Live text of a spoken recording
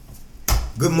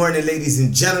Good morning, ladies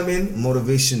and gentlemen.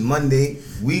 Motivation Monday,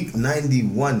 week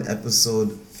 91,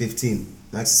 episode 15.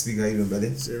 Max Speaker, how you doing,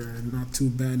 brother? Sir, not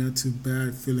too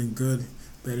bad. Feeling good,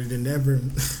 better than ever.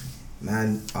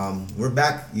 Man, we're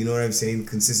back. You know what I'm saying?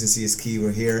 Consistency is key.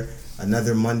 We're here.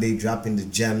 Another Monday, dropping the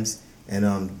gems.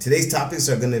 And today's topics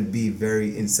are going to be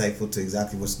very insightful to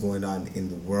exactly what's going on in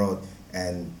the world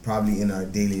and probably in our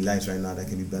daily lives right now that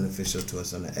can be beneficial to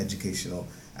us on the educational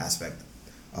aspect.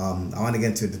 I want to get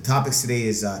into it. The topics today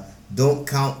is don't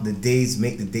count the days,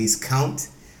 make the days count.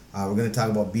 We're going to talk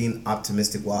about being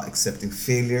optimistic while accepting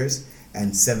failures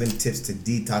and 7 tips to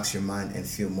detox your mind and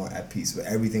feel more at peace. With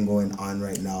everything going on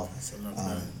right now,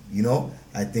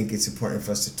 I think it's important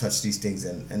for us to touch these things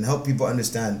and help people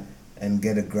understand and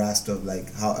get a grasp of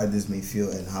like how others may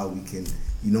feel and how we can,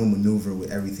 maneuver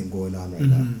with everything going on right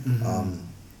now. Mm-hmm.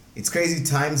 It's crazy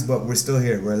times, but we're still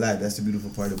here. We're alive. That's the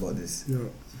beautiful part about this. Yeah.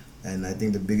 And I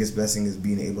think the biggest blessing is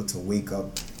being able to wake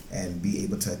up and be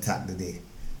able to attack the day.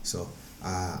 So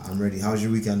I'm ready. How was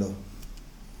your weekend though?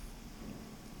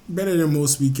 Better than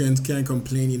most weekends. Can't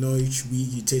complain. Each week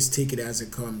you just take it as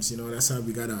it comes. That's how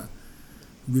we gotta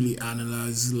really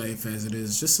analyze life as it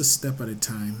is, just a step at a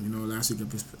time. Last week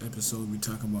episode we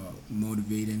talked about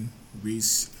motivating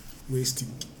ways to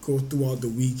go throughout the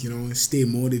week. Stay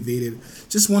motivated,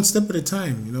 just one step at a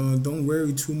time. Don't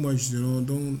worry too much.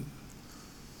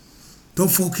 Don't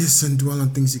focus and dwell on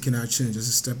things you cannot change. Just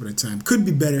a step at a time. Could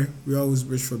be better. We always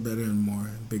wish for better and more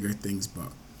and bigger things, but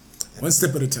one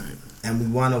step at a time. And we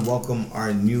want to welcome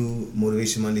our new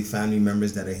Motivation Monday family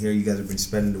members that are here. You guys have been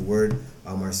spreading the word.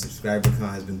 Our subscriber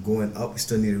count has been going up. We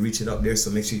still need to reach it up there, so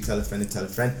make sure you tell a friend and tell a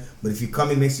friend. But if you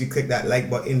come in, make sure you click that like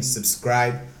button,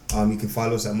 subscribe. You can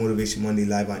follow us at Motivation Monday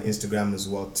Live on Instagram as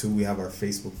well, too. We have our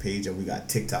Facebook page, and we got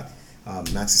TikTok.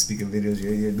 Max is speaking videos.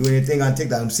 You're doing your thing on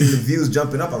TikTok. I'm seeing the views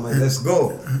jumping up. I'm like, let's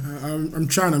go. I'm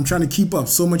trying to keep up.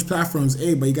 So much platforms,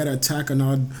 but you gotta attack on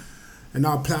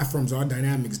all platforms, all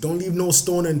dynamics. Don't leave no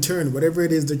stone unturned. Whatever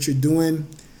it is that you're doing,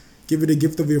 give it a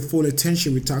gift of your full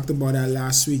attention. We talked about that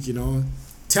last week.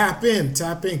 Tap in.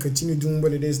 Continue doing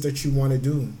what it is that you want to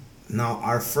do. Now,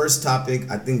 our first topic,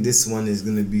 I think this one is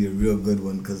gonna be a real good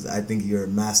one because I think you're a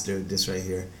master of this right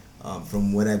here.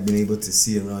 From what I've been able to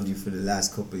see around you for the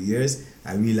last couple of years,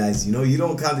 I realized, you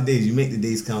don't count the days, you make the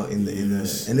days count and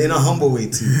in a humble way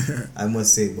too, I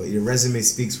must say. But your resume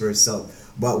speaks for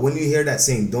itself. But when you hear that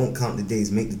saying, don't count the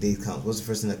days, make the days count, what's the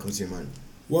first thing that comes to your mind?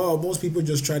 Well, most people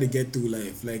just try to get through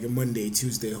life like a Monday,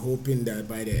 Tuesday, hoping that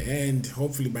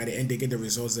hopefully by the end, they get the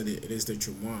results that it is that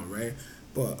you want, right?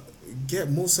 But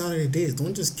get most out of the days.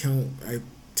 Don't just count,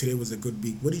 today was a good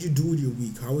week. What did you do with your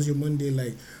week? How was your Monday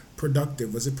like?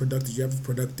 Productive? Was it productive? Did you have a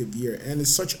productive year? And it's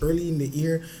such early in the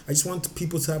year. I just want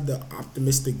people to have the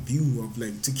optimistic view of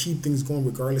to keep things going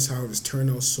regardless how it's turned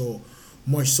out so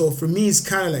much. So for me, it's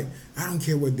kind of like, I don't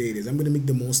care what day it is. I'm going to make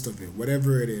the most of it,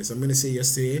 whatever it is. I'm going to say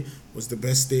yesterday was the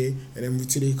best day. And then when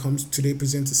today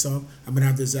presents itself, I'm going to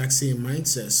have the exact same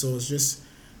mindset. So it's just,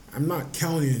 I'm not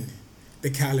counting the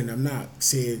calendar. I'm not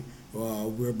saying,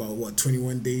 we're about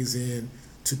 21 days in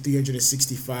to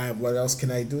 365. What else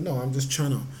can I do? No, I'm just trying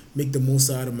to make the most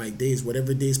out of my days.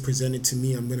 Whatever day is presented to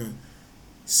me, I'm gonna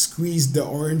squeeze the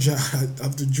orange out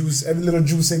of the juice, every little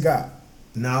juice I got.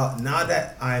 Now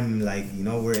that I'm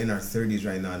we're in our 30s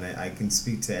right now, and I can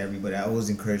speak to everybody. I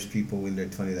always encourage people in their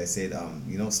 20s. I said,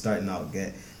 starting out,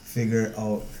 figure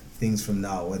out things from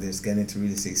now, whether it's getting into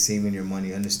real estate, saving your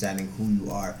money, understanding who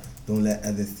you are. Don't let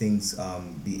other things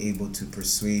be able to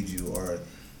persuade you or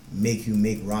make you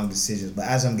make wrong decisions. But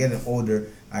as I'm getting older,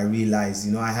 I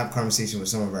realize, I have conversation with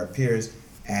some of our peers,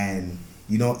 and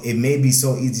it may be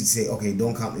so easy to say, okay,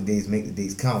 don't count the days, make the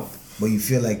days count, but you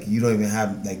feel like you don't even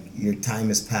have, your time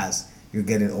has passed, you're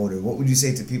getting older. What would you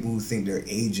say to people who think they're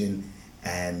aging,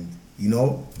 and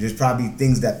there's probably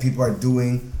things that people are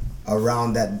doing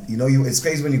around that, it's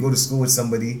crazy when you go to school with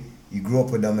somebody, you grew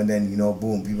up with them, and then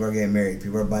boom, people are getting married,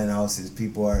 people are buying houses,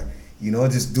 people are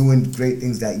just doing great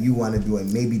things that you want to do,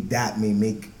 and maybe that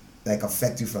may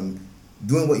affect you from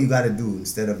doing what you got to do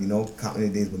instead of, counting the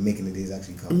days, but making the days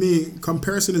actually count. I mean,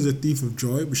 comparison is a thief of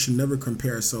joy. We should never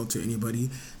compare ourselves to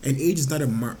anybody. And age is not a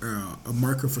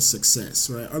marker for success,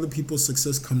 right? Other people's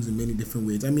success comes in many different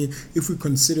ways. I mean, if we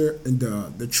consider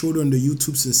the children, the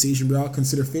YouTube sensation, we all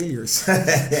consider failures.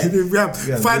 We have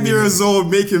 5 years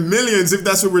old making millions, if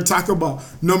that's what we're talking about,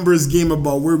 numbers game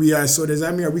about where we are. So does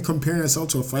that mean, are we comparing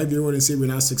ourselves to a 5-year-old and say we're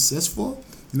not successful?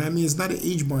 I mean, it's not an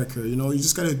age marker. You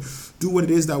just got to do what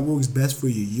it is that works best for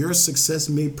you. Your success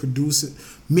may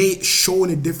show in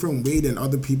a different way than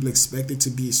other people expect it to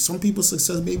be. Some people's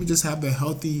success maybe just have a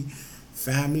healthy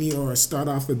family or start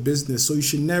off a business. So you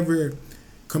should never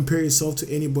compare yourself to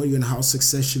anybody and how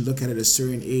success should look at a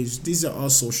certain age. These are all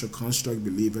social constructs,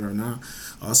 believe it or not.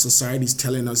 Society's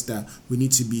telling us that we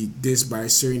need to be this by a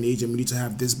certain age and we need to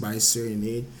have this by a certain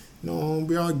age. No,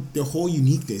 we are the whole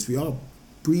uniqueness. We all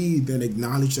breathe and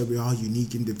acknowledge that we're all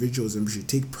unique individuals and we should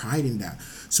take pride in that.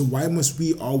 So why must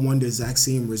we all want the exact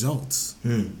same results?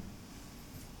 And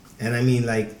I mean,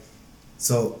 like,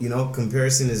 so, you know,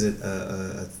 comparison is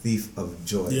a thief of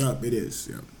joy. Yeah, it is.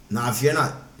 Yeah. Now, if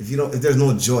there's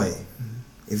no joy,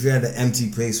 if you're at an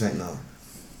empty place right now,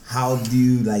 how do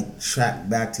you like track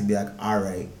back to be like, all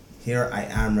right, here I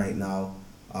am right now,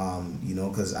 you know,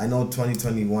 because I know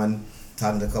 2021,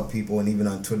 talking to a couple people and even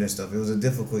on Twitter and stuff, it was a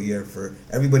difficult year for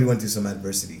everybody. Went through some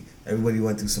adversity. Everybody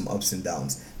went through some ups and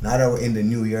downs. Now that we're in the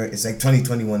new year, it's like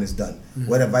 2021 is done.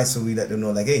 What advice would we let them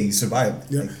know? Like, hey, you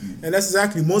survived. Yeah. Like, and that's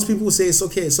exactly, most people will say it's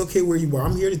okay where you are.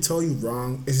 I'm here to tell you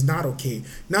wrong. It's not okay.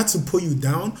 Not to pull you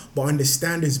down, but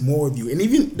understand there's more of you. And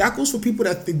even that goes for people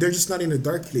that think they're just not in a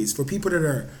dark place. For people that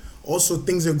are also,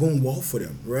 things are going well for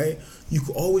them, right? You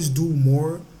could always do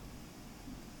more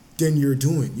than you're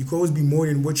doing. You can always be more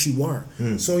than what you are.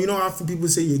 So you know, often people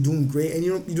say you're doing great and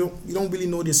you don't really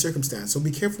know their circumstance. So be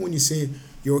careful when you say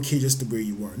you're okay just the way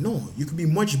you are. No, you could be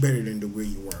much better than the way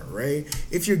you are, right?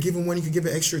 If you're given one, you could give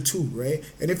an extra two, right?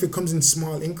 And if it comes in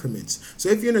small increments. So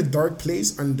if you're in a dark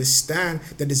place, understand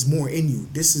that there's more in you.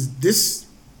 This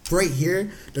right here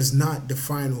does not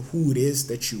define who it is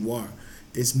that you are.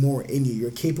 There's more in you. You're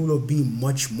capable of being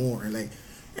much more. Like,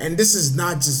 and this is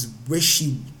not just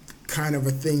wishy kind of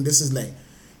a thing. This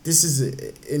is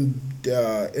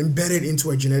embedded into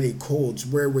our genetic codes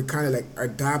where we kind of like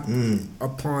adapt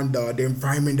upon the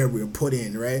environment that we're put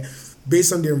in, right?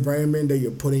 Based on the environment that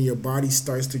you're put in, your body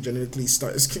starts to genetically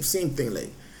start. It's the same thing. Like,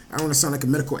 I don't want to sound like a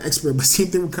medical expert, but same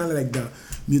thing with kind of like the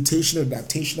mutation or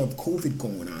adaptation of COVID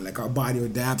going on. Like, our body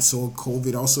adapts, so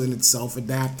COVID also in itself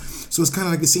adapt. So it's kind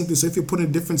of like the same thing. So if you're put in a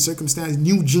different circumstance,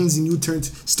 new genes and new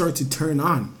start to turn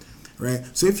on. Right?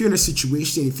 So if you're in a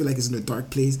situation and you feel like it's in a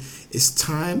dark place, it's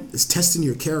testing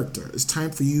your character. It's time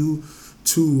for you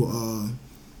to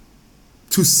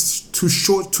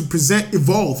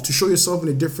evolve, to show yourself in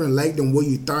a different light than what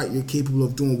you thought you're capable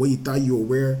of doing, what you thought you were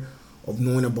aware of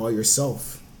knowing about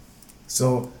yourself.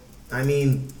 So, I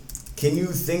mean, can you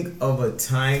think of a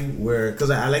time where, because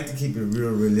I like to keep it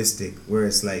realistic, where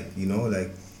it's like, you know,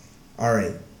 like, all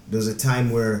right, there's a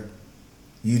time where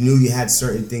you knew you had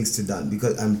certain things to do,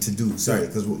 because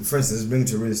for instance, bring it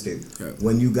to real estate. Yeah.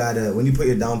 When you put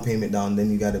your down payment down, then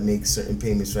you gotta make certain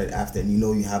payments right after, and you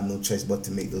know you have no choice but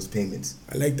to make those payments.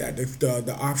 I like that,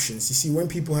 the options. You see, when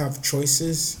people have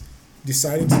choices,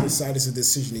 deciding to decide is a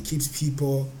decision. It keeps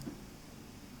people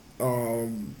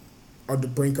on the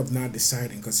brink of not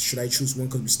deciding, because should I choose one?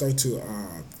 Because we start to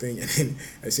think, and then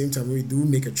at the same time when we do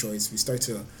make a choice, we start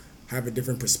to have a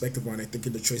different perspective on it,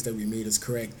 thinking the choice that we made is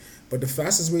correct. But the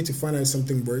fastest way to find out if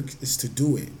something works is to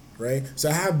do it, right? So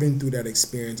I have been through that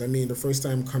experience. I mean, the first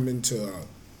time coming to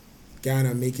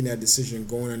Ghana, making that decision,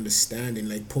 going understanding,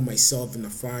 like put myself in the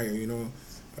fire, you know,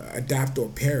 adapt or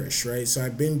perish, right? So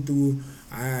I've been through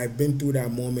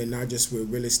that moment, not just with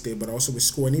real estate, but also with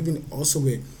school, and even also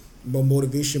with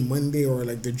Motivation Monday or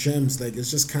like the gems. Like,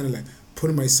 it's just kind of like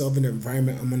putting myself in an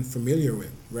environment I'm unfamiliar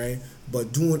with, right?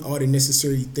 But doing all the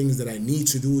necessary things that I need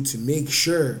to do to make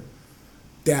sure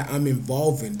that I'm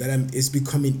involved in, that it's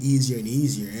becoming easier and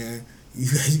easier. And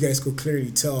you guys could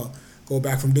clearly tell, go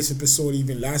back from this episode,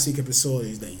 even last week's episode,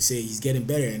 is that you say he's getting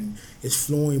better and it's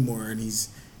flowing more and he's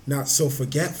not so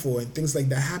forgetful and things like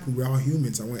that happen. We're all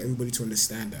humans. I want everybody to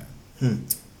understand that.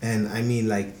 And I mean,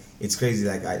 like, it's crazy.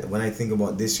 Like, when I think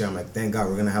about this year, I'm like, thank God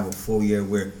we're gonna have a full year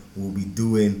where we'll be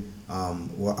doing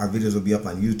our videos will be up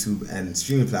on YouTube and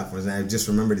streaming platforms. And I just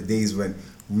remember the days when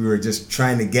we were just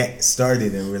trying to get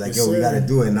started and we're like, we gotta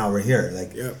do it, and now we're here.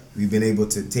 Like, we've been able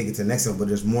to take it to the next level, but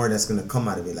there's more that's gonna come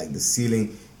out of it. Like, the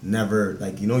ceiling never,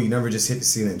 like, you know, you never just hit the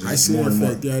ceiling. Just I see more and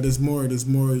more. Yeah, there's more.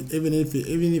 Even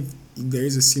if there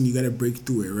is a ceiling, you gotta break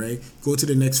through it, right? Go to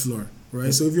the next floor,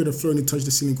 right? So if you're on the floor and you touch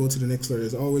the ceiling, go to the next floor.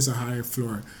 There's always a higher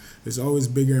floor. There's always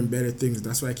bigger and better things.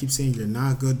 That's why I keep saying you're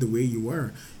not good the way you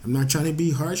are. I'm not trying to be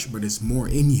harsh, but there's more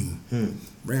in you.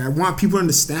 Right? I want people to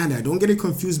understand that. Don't get it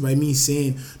confused by me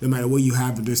saying no matter what you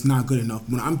have, there's not good enough.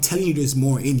 When I'm telling you there's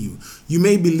more in you. You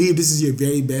may believe this is your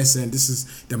very best and this is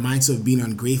the mindset of being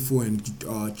ungrateful and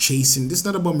chasing. This is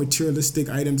not about materialistic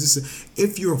items. This is,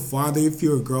 if you're a father, if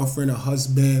you're a girlfriend, a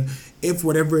husband, if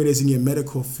whatever it is in your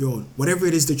medical field, whatever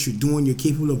it is that you're doing, you're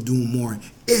capable of doing more.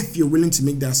 If you're willing to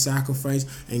make that sacrifice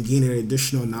and gain that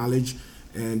additional knowledge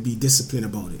and be disciplined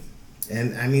about it.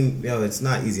 And I mean, it's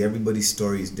not easy. Everybody's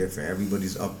story is different.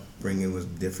 Everybody's upbringing was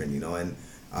different, you know. And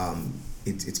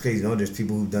it's crazy. You know, there's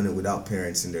people who've done it without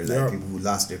parents in their life, Yeah. people who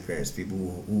lost their parents,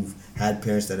 people who've had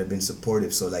parents that have been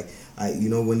supportive. So like,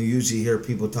 when you usually hear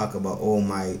people talk about, oh,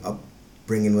 my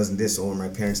upbringing wasn't this, or my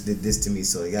parents did this to me,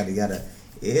 so you gotta.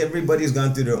 Everybody's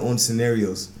gone through their own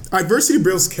scenarios. Adversity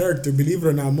builds character. Believe it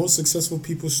or not, most successful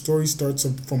people's story starts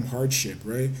from hardship,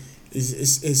 right?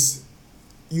 Is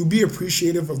you be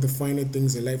appreciative of the finer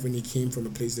things in life when you came from a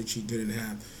place that you didn't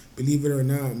have. Believe it or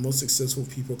not, most successful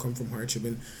people come from hardship.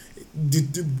 And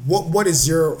what is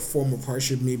your form of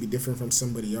hardship may be different from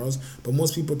somebody else, but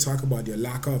most people talk about their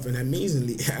lack of. And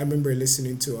amazingly, I remember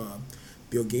listening to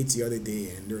Bill Gates the other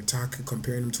day, and they were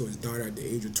comparing him to his daughter at the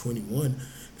age of 21,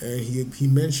 and he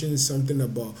mentioned something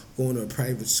about going to a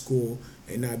private school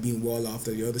and not being well off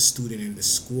than the other student in the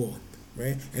school.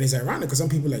 Right, and it's ironic because some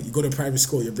people like you go to private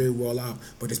school, you're very well off,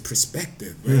 but it's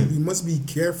perspective. Right, we must be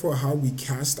careful how we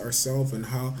cast ourselves and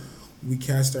how we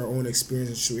cast our own experience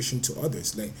and situation to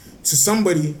others. Like to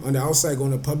somebody on the outside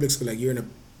going to public school, like you're in a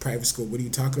private school, what are you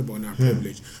talking about? Not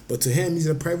privilege, but to him, he's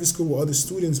in a private school with other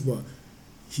students, but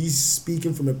he's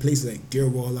speaking from a place like they're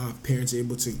well off, parents are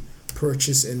able to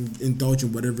purchase and indulge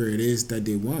in whatever it is that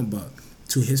they want, but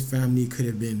to his family it could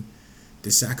have been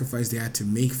the sacrifice they had to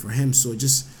make for him. So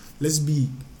just let's be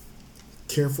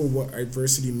careful what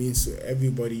adversity means to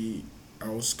everybody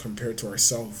else compared to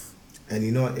ourselves. And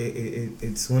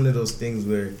it's one of those things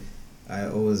where I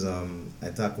always I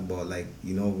talk about, like,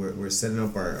 we're setting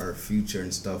up our future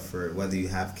and stuff for whether you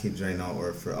have kids right now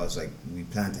or for us, like we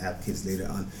plan to have kids later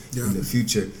on in the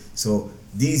future. So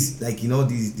these, like,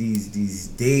 these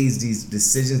days, these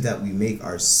decisions that we make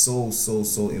are so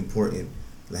important,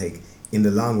 like in the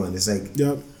long run. It's like,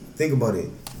 think about it.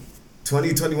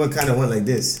 2021 kind of went like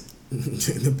this.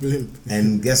 The blimp.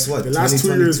 And guess what? The last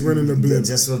 2 years went in the blimp.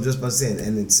 Just about saying,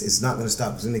 and it's not gonna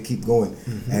stop. It's gonna keep going.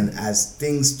 And as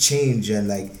things change, and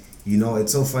like,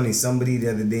 it's so funny. Somebody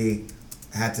the other day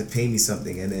had to pay me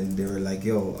something, and then they were like,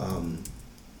 "Yo,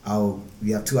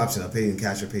 we have two options. I'll pay you in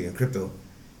cash or pay you in crypto."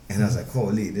 And I was like,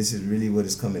 "Holy, this is really what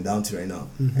it's coming down to right now."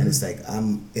 And it's like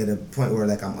I'm at a point where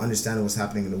like I'm understanding what's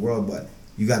happening in the world, but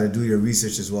you got to do your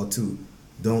research as well too.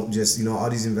 Don't just, all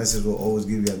these investors will always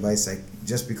give you advice like,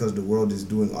 just because the world is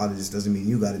doing all of this doesn't mean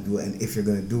you got to do it. And if you're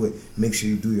going to do it, make sure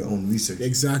you do your own research.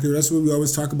 Exactly. That's what we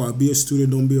always talk about. Be a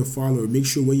student, don't be a follower. Make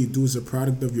sure what you do is a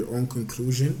product of your own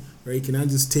conclusion, right? You cannot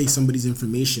just take somebody's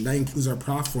information. That includes our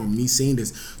platform, me saying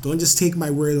this. Don't just take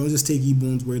my word. Don't just take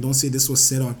Ebone's word. Don't say this was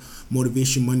said on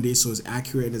Motivation Monday, so it's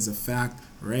accurate as a fact,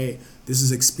 right? This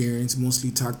is experience, mostly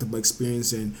talked about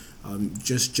experience and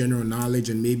just general knowledge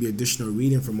and maybe additional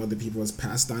reading from other people has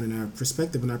passed down in our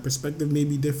perspective. And our perspective may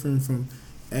be different from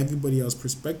everybody else's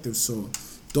perspective. So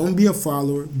don't be a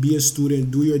follower, be a student,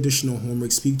 do your additional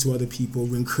homework, speak to other people.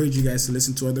 We encourage you guys to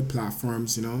listen to other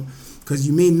platforms, because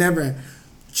you will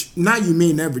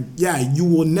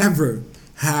never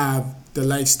have the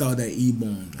lifestyle that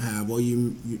Ebone have, or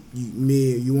you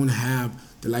won't have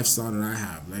the lifestyle that I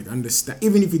have. Like, understand,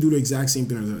 even if you do the exact same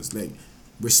thing as us, like,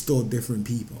 we're still different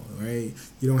people, right?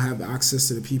 You don't have access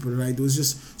to the people that I do. It's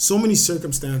just so many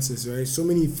circumstances, right? So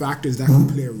many factors that can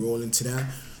play a role into that.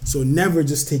 So never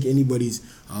just take anybody's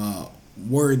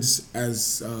words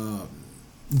as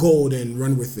gold and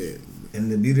run with it.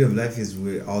 And the beauty of life is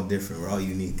we're all different. We're all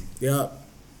unique. Yeah.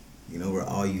 We're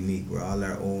all unique. We're all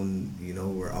our own,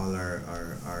 we're all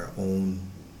our own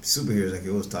superheroes, like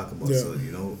you always talk about. Yeah. So,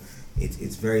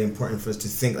 it's very important for us to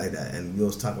think like that. And we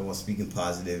always talk about speaking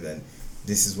positive, and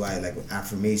this is why, like, with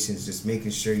affirmations, just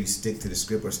making sure you stick to the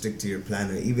script or stick to your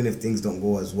plan, or even if things don't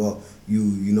go as well,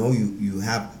 you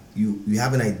have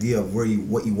an idea of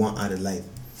what you want out of life.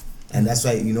 And that's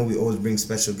why, we always bring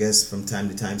special guests from time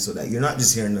to time, so that you're not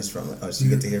just hearing us from us, you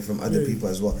get to hear from other people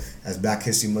as well. As Black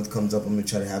History Month comes up, I'm gonna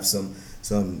try to have some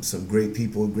great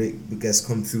people, great guests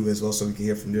come through as well, so we can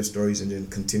hear from their stories and then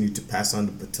continue to pass on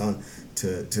the baton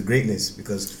to greatness,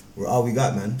 because we're all we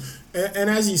got, man. And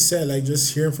as you said, like,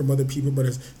 just hearing from other people, but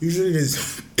usually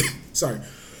there's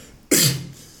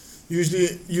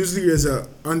usually there's a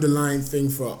underlying thing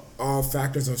for all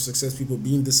factors of success, people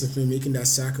being disciplined, making that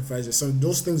sacrifice. So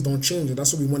those things don't change, and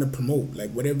that's what we want to promote.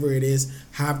 Like, whatever it is,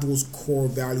 have those core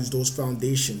values, those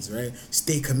foundations, right?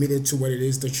 Stay committed to what it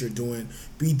is that you're doing.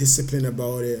 Be disciplined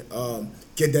about it.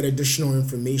 Get that additional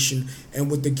information.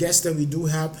 And with the guests that we do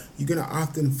have, you're going to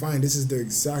often find this is the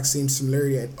exact same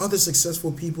similarity. And other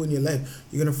successful people in your life,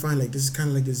 you're going to find, like, this is kind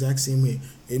of like the exact same way.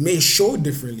 It may show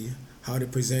differently how to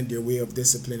present their way of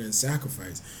discipline and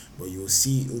sacrifice, but you'll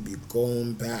see it will be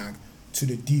going back to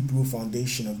the deep root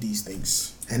foundation of these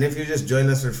things. And if you're just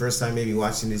joining us for the first time, maybe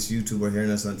watching this YouTube or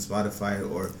hearing us on Spotify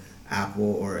or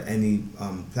Apple or any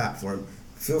platform,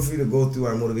 feel free to go through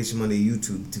our Motivation Monday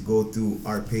YouTube, to go through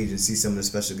our page and see some of the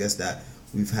special guests that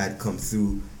we've had come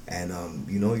through. And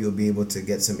you'll be able to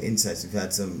get some insights. We've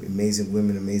had some amazing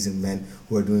women, amazing men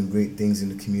who are doing great things in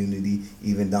the community,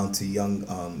 even down to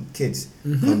young kids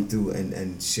come through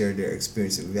and share their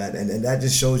experience that we've had. And that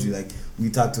just shows you, like, we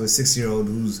talked to a 6-year-old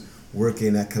who's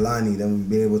working at Kalani, then we've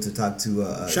been able to talk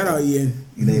to shout out Ian.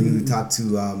 You know what I mean? We talked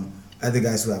to other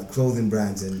guys who have clothing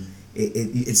brands, and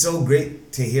it's so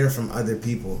great to hear from other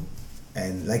people.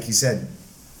 And like you said,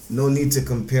 no need to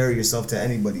compare yourself to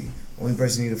anybody. Only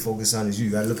person you need to focus on is you.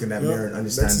 You gotta look in that mirror and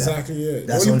understand that's that. Exactly it.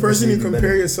 That's the only person you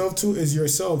compare yourself to is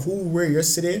yourself. Who you were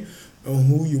yesterday and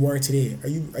who you are today. Are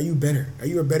you better? Are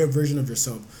you a better version of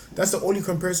yourself? That's the only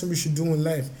comparison we should do in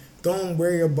life. Don't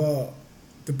worry about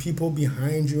the people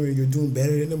behind you or you're doing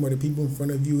better than them, or the people in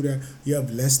front of you that you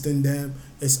have less than them.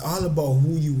 It's all about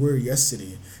who you were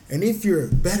yesterday. And if you're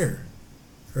better,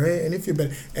 right? And if you're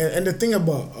better, and the thing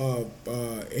about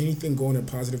anything going in a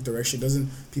positive direction,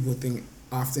 doesn't people think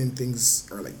often things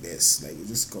are like this, like it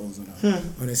just goes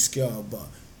on a scale, but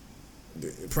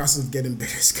the process of getting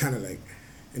better is kind of like,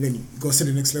 and then you go to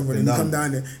the next level and you come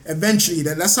down there. Eventually,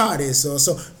 that's how it is.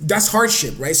 So that's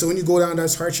hardship, right? So when you go down,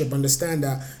 that's hardship. Understand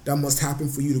that must happen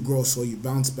for you to grow, so you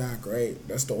bounce back, right?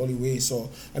 That's the only way. So,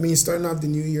 I mean, starting off the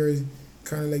new year,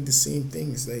 kind of like the same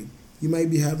thing. It's like, you might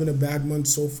be having a bad month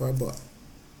so far, but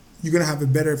you're going to have a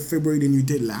better February than you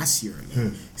did last year.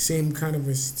 Like, same kind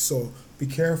of, so be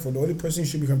careful. The only person you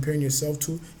should be comparing yourself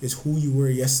to is who you were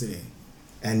yesterday.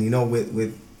 And,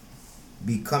 with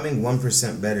becoming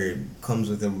 1% better comes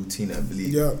with a routine, I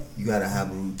believe. Yeah. You got to have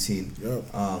a routine. Yeah.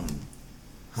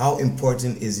 How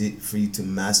important is it for you to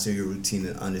master your routine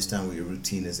and understand what your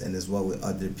routine is, and as well with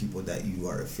other people that you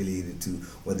are affiliated to,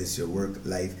 whether it's your work,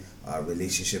 life,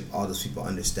 relationship, all those people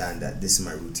understand that this is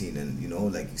my routine, and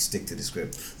you stick to the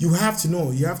script. You have to know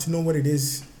what it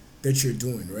is that you're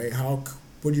doing, right?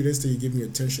 What it is that you're giving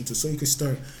attention to, so you can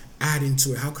start adding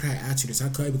to it. How could I add to this? How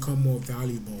could I become more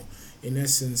valuable? In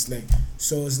essence,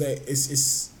 so it's like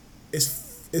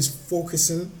it's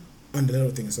focusing on the little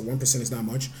things. So 1% is not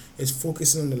much. It's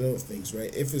focusing on the little things,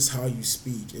 right? If it's how you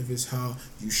speak, if it's how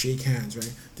you shake hands,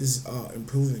 right? This is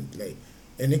improving,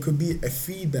 and it could be a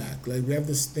feedback. Like, we have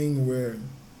this thing where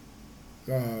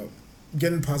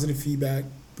getting positive feedback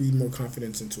breed more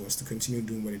confidence into us to continue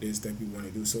doing what it is that we want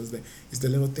to do. So it's the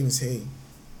little things. Hey,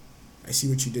 I see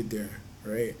what you did there,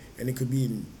 right? And it could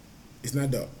be, it's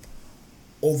not the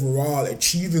overall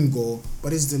achieving goal,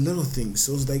 but it's the little things.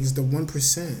 So it's the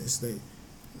 1%. It's like,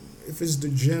 if it's the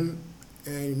gym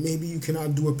and maybe you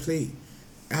cannot do a play,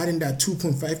 adding that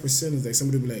 2.5% is like,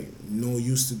 somebody will be like, no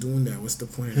use to doing that. What's the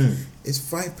point? It's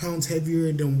 5 pounds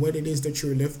heavier than what it is that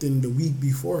you're lifting the week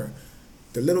before.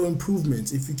 The little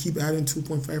improvements, if you keep adding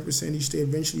 2.5% each day,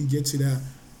 eventually you get to that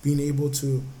being able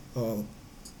to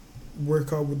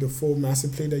work out with the full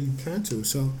massive play that you plan to.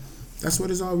 So that's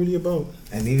what it's all really about.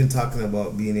 And even talking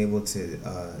about being able to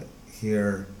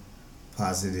hear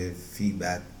positive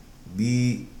feedback,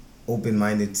 be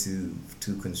open-minded to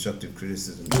constructive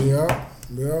criticism. Yeah.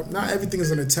 Not everything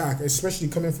is an attack, especially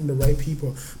coming from the right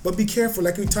people. But be careful,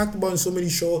 like we talked about in so many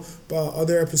shows,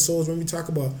 other episodes, when we talk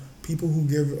about people who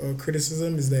give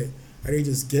criticism, is that, are they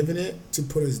just giving it to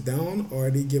put us down, or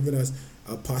are they giving us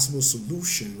a possible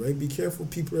solution, right? Be careful.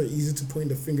 People are easy to point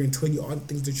the finger and tell you all the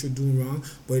things that you're doing wrong,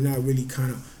 but not really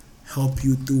kind of help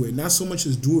you through it. Not so much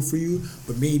as do it for you,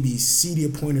 but maybe see their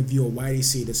point of view of why they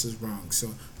say this is wrong. So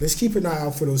let's keep an eye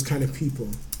out for those kind of people.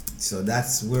 So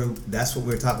that's what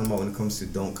we're talking about when it comes to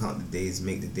don't count the days,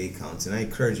 make the day count. And I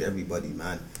encourage everybody,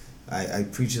 man. I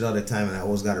preach it all the time, and I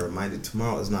always got to remind it.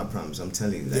 Tomorrow is not promised. I'm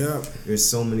telling you, there's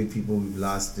so many people we've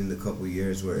lost in the couple of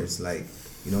years where it's like,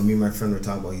 me and my friend were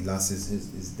talking about, he lost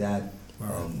his dad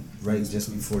right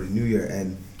just before the new year,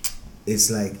 and it's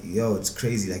like, it's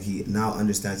crazy. Like, he now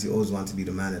understands he always wanted to be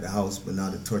the man of the house, but now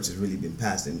the torch has really been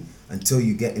passed. And until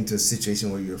you get into a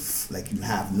situation where you're like, you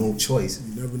have no choice,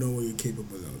 you never know what you're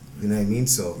capable of. You know what I mean?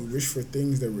 So we wish for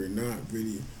things that we're not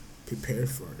really prepared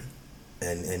for.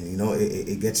 And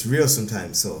it gets real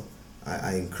sometimes. So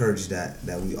I encourage that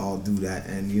we all do that.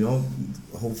 And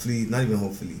hopefully, not even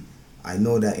hopefully, I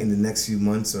know that in the next few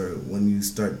months, or when you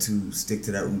start to stick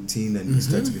to that routine and you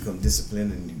start to become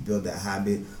disciplined and you build that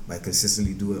habit by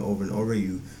consistently doing it over and over,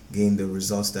 you gain the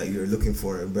results that you're looking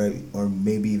for, or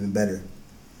maybe even better.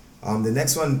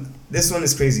 This one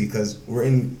is crazy because we're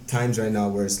in times right now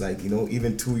where it's like,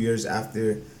 even 2 years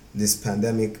after this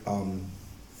pandemic,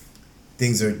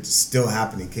 things are still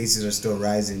happening. Cases are still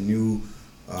rising. New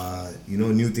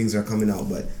New things are coming out.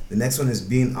 But the next one is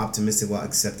being optimistic while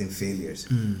accepting failures.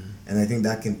 And I think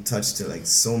that can touch to like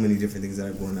so many different things that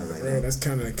are going on right now. That's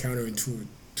kind of like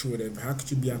counterintuitive. How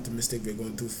could you be optimistic if you're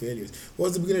going through failures? Well,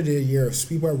 it's the beginning of the year. So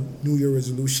people have New Year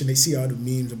resolution. They see all the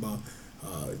memes about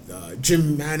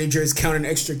gym managers counting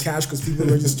extra cash because people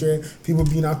registering, people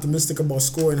being optimistic about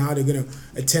school and how they're gonna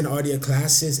attend all their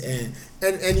classes, and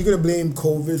you're gonna blame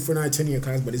COVID for not attending your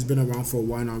class, but it's been around for a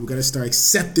while now. We gotta start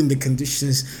accepting the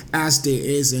conditions as they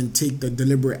is and take the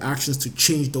deliberate actions to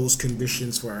change those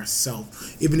conditions for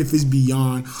ourselves, even if it's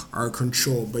beyond our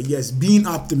control. But yes, being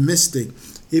optimistic,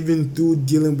 even through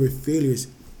dealing with failures,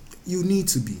 you need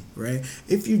to be, right?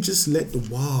 If you just let the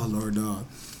wall or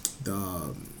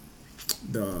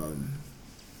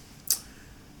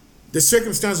the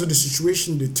circumstance or the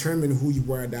situation determine who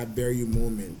you are at that very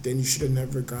moment, then you should have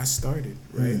never got started,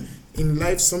 right? In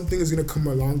life, something is going to come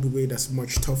along the way that's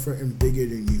much tougher and bigger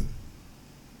than you,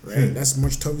 right? That's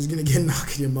much tougher. It's going to get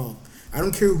knocked in your mouth. I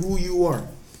don't care who you are.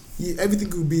 Everything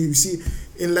could be, you see,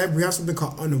 in life, we have something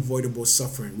called unavoidable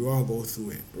suffering. We all go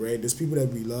through it, right? There's people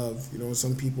that we love.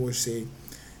 Some people say,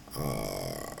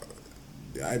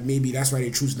 maybe that's why they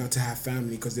choose not to have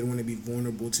family, because they don't want to be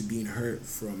vulnerable to being hurt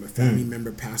from a family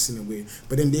member passing away.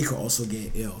 But then they could also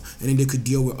get ill, and then they could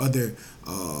deal with other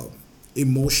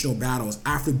emotional battles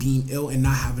after being ill and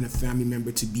not having a family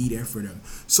member to be there for them.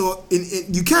 So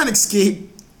you can't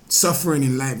escape suffering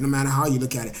in life, no matter how you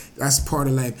look at it. That's part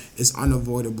of life, is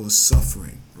unavoidable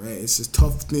suffering. Right, it's a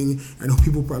tough thing. I know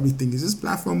people probably think, is this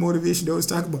platform motivation they always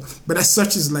talk about? But that's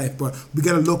such is life. But we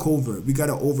gotta look over it. We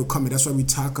gotta overcome it. That's why we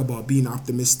talk about being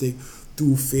optimistic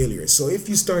through failure. So if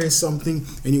you started something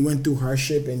and you went through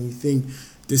hardship and you think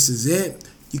this is it,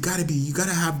 you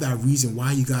gotta have that reason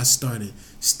why you got started.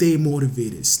 Stay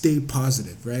motivated. Stay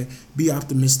positive. Right. Be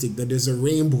optimistic that there's a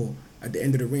rainbow at the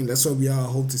end of the rain. That's what we all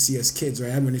hope to see as kids,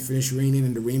 right? When it finishes raining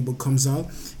and the rainbow comes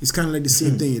out, it's kind of like the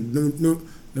same thing.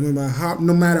 No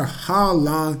matter how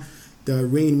long the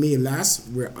rain may last,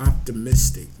 we're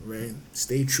optimistic, right?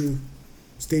 Stay true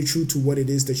to what it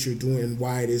is that you're doing and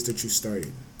why it is that you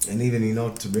started. And even,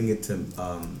 to bring it to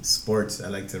sports, I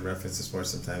like to reference to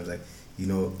sports sometimes. Like,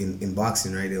 in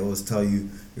boxing, right, they always tell you,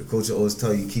 your coach will always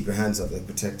tell you, keep your hands up, like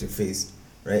protect your face,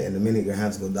 right? And the minute your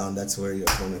hands go down, that's where your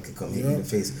opponent can come hit you in the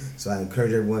face. So I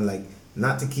encourage everyone, like,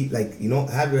 not to keep, like,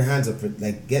 have your hands up,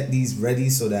 like, get these ready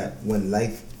so that when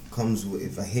life comes,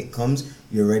 if a hit comes,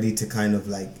 you're ready to kind of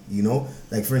like,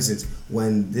 like for instance,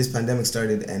 when this pandemic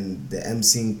started and the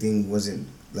emceeing thing wasn't,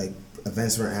 like,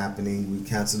 events weren't happening, we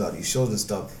canceled all these shows and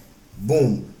stuff,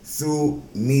 boom, through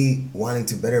me wanting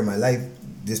to better my life,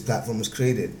 this platform was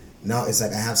created. Now it's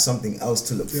like I have something else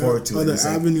to look forward to. Other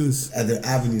avenues. Like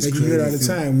you hear it all the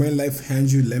time. When life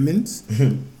hands you lemons,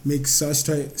 make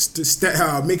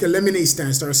a lemonade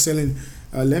stand, start selling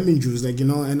lemon juice,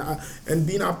 and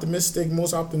being optimistic.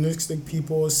 Most optimistic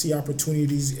people see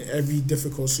opportunities in every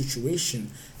difficult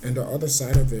situation, and the other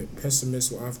side of it,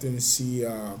 pessimists will often see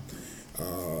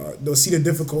they'll see the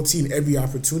difficulty in every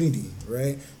opportunity,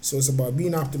 right? So it's about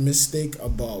being optimistic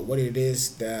about what it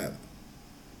is that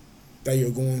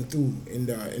you're going through in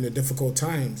the difficult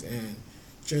times, and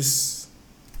just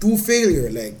through failure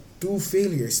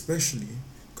especially.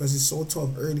 Because it's so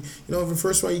tough early. The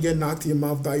first round you get knocked in your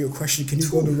mouth out, your question, can you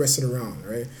go the rest of the round,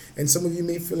 right? And some of you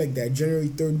may feel like that. January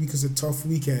 3rd week is a tough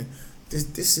weekend.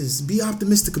 This is, be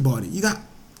optimistic about it. You got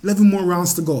 11 more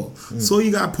rounds to go. So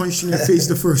you got punched in the face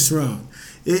the first round.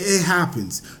 It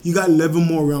happens. You got 11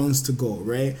 more rounds to go,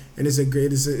 right? And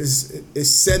it's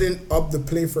setting up the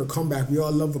play for a comeback. We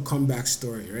all love a comeback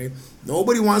story, right?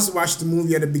 Nobody wants to watch the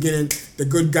movie at the beginning, the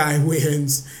good guy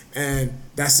wins, and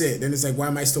that's it. Then it's like, why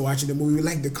am I still watching the movie? We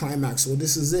like the climax, so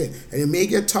this is it. And it may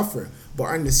get tougher, but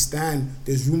understand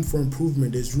there's room for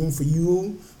improvement. There's room for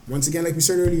you, once again, like we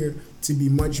said earlier, to be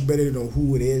much better than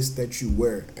who it is that you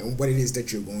were and what it is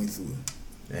that you're going through.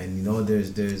 And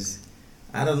there's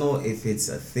I don't know if it's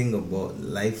a thing about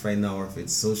life right now or if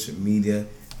it's social media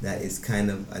that is kind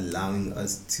of allowing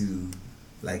us to,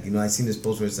 like, I seen this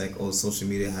post where it's like, oh, social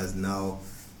media has now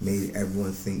made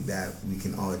everyone think that we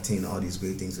can all attain all these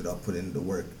great things without putting in the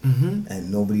work. And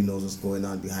nobody knows what's going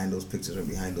on behind those pictures or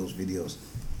behind those videos.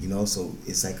 So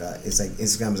it's like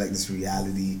Instagram is like this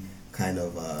reality kind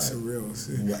of it's a real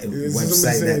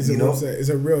website that, you know. It's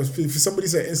a real. If somebody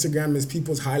said Instagram is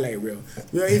people's highlight reel.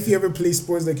 You know, if you ever play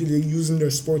sports, like you're using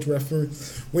their sports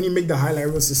reference, when you make the highlight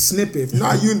reel, it's a snippet. If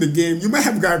not you in the game, you may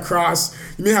have got crossed,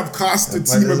 you may have cost the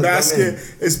team a basket.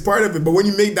 It's part of it. But when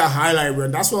you make that highlight reel,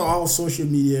 that's what all social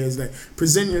media is. Like,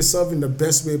 present yourself in the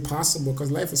best way possible,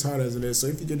 because life is hard as it is. So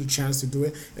if you get a chance to do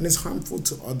it, and it's harmful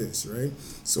to others, right?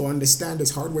 So understand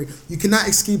it's hard work. You cannot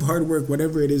escape hard work,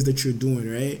 whatever it is that you're doing,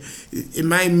 right? It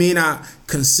may not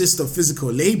consist of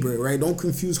physical labor, right? Don't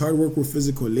confuse hard work with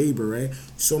physical labor, right?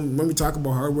 So when we talk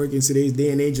about hard work in today's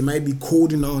day and age, it might be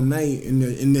coding all night in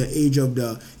the age of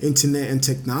the internet and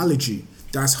technology.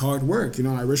 That's hard work. You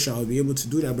know, I wish I would be able to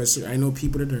do that, but I know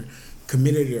people that are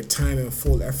committed their time and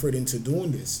full effort into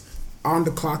doing this on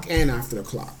the clock and after the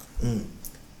clock.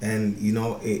 And you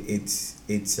know, it's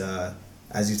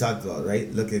as you talked about, right?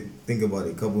 Think about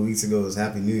it. A couple of weeks ago it was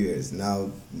Happy New Year's.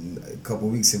 Now, a couple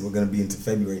of weeks in, we're gonna be into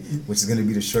February, which is gonna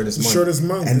be the shortest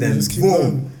month. And then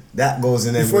boom, that goes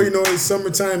in. Before you know it, it's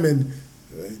summertime, and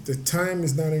the time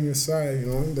is not on your side. You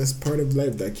know, that's part of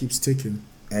life that keeps ticking.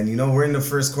 And you know, we're in the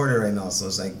first quarter right now, so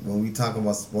it's like when we talk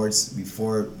about sports,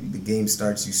 before the game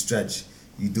starts, you stretch,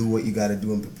 you do what you got to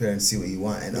do and prepare and see what you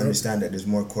want, and understand that there's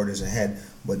more quarters ahead,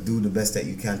 but do the best that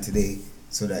you can today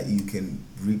so that you can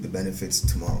reap the benefits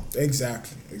tomorrow.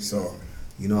 Exactly. So,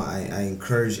 you know, I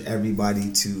encourage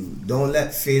everybody to don't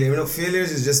let failure. You know,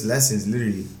 failures is just lessons,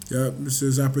 literally. Yeah, this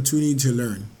is opportunity to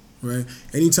learn, right?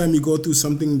 Anytime you go through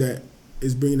something that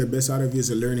is bringing the best out of you,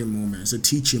 is a learning moment. It's a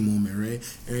teaching moment, right?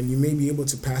 And you may be able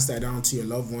to pass that down to your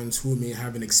loved ones who may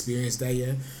haven't experienced that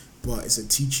yet, but it's a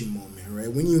teaching moment, right?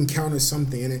 When you encounter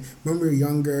something, and when we were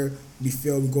younger, we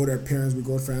feel we go to our parents, we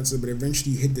go for answers, but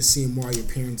eventually you hit the same wall your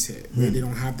parents hit, right? They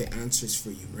don't have the answers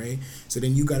for you, right? So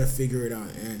then you got to figure it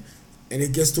out, and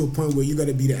it gets to a point where you got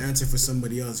to be the answer for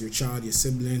somebody else, your child, your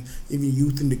sibling, even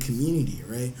youth in the community,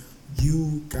 right?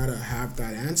 You got to have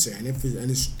that answer, and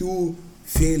it's through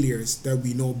failures that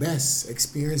we know best.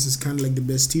 Experience is kind of like the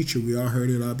best teacher. We all heard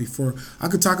it all before. I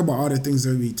could talk about all the things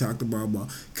that we talked about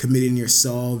committing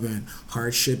yourself and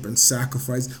hardship and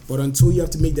sacrifice, but until you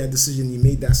have to make that decision, you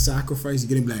made that sacrifice,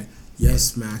 you're gonna be like,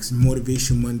 yes, Max,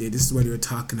 Motivation Monday, this is what you're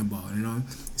talking about, you know?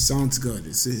 It sounds good.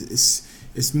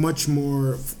 It's much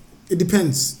more, it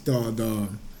depends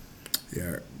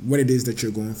what it is that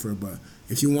you're going for, but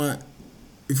if you want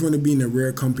to be in a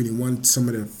rare company, want some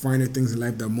of the finer things in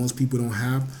life that most people don't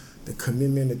have, the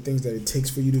commitment, the things that it takes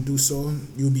for you to do so,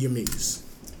 you'll be amazed.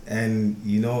 And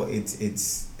you know,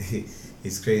 it's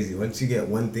crazy. Once you get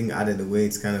one thing out of the way,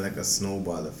 it's kind of like a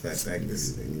snowball effect, like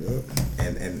this, you know.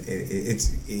 And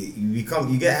you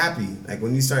get happy, like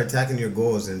when you start attacking your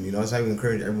goals. And you know, that's how we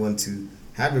encourage everyone to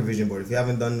have your vision board. If you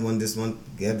haven't done one this month,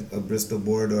 get a Bristol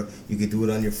board, or you could do it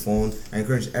on your phone. I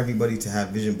encourage everybody to have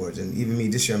vision boards. And even me,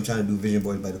 this year, I'm trying to do vision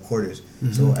boards by the quarters.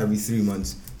 So every 3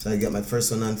 months. So I get my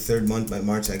first one on 3rd month. By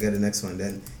March, I get the next one.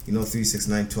 Then, you know, 3, 6,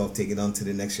 9, 12, take it on to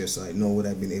the next year, so I know what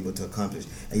I've been able to accomplish.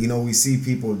 And, you know, we see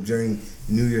people during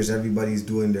New Year's, everybody's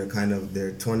doing their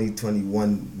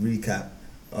 2021 recap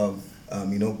of,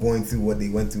 you know, going through what they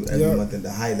went through every month and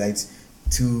the highlights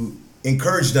to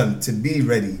encourage them to be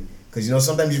ready. Because, you know,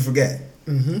 sometimes you forget.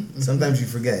 Sometimes you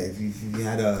forget.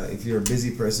 If you're a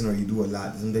busy person or you do a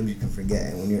lot, sometimes you can forget.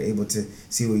 And when you're able to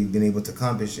see what you've been able to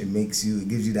accomplish, it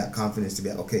gives you that confidence to be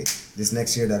like, okay, this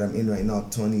next year that I'm in right now,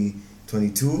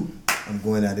 2022, I'm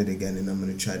going at it again, and I'm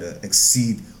going to try to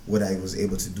exceed what I was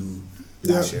able to do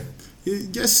last year.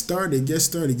 Get started.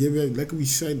 Give it, like we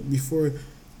said before,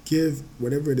 give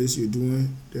whatever it is you're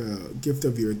doing the gift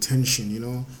of your attention, you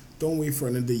know. Don't wait for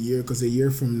another year, because a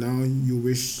year from now, you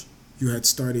wish you had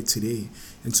started today.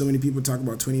 And so many people talk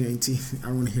about 2019. I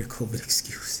don't want to hear COVID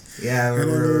excuse. Yeah,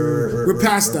 we're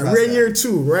past that. We're in year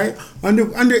 2, right?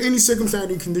 Under any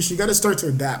circumstance or condition, you got to start to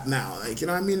adapt now. Like, you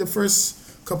know what I mean? The first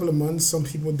couple of months, some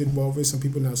people did well with it, some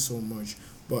people not so much.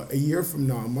 But a year from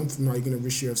now, a month from now, you're going to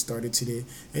wish you had started today.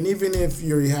 And even if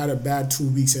you had a bad 2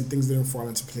 weeks and things didn't fall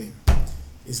into play,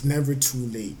 it's never too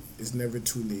late.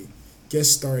 Get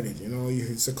started. You know,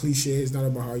 it's a cliche. It's not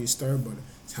about how you start, but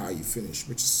it's how you finish,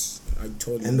 which is, I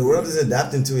totally And the world is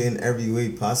adapting to it in every way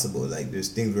possible. Like, there's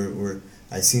things where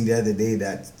I seen the other day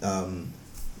that,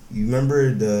 you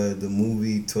remember the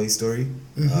movie Toy Story,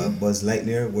 Buzz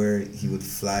Lightyear, where he would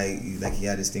fly, like he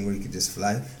had this thing where he could just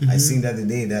fly. I seen the other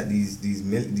day that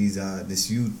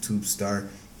this YouTube star,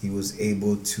 he was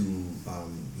able to,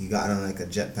 he got on like a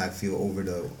jetpack, feel over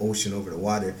the ocean, over the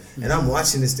water. And I'm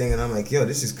watching this thing and I'm like, yo,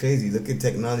 this is crazy. Look at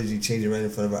technology changing right in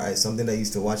front of our eyes. Something that I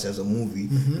used to watch as a movie,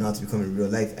 now it's becoming real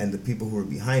life. And the people who are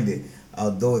behind it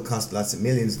although it costs lots of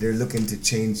millions, they're looking to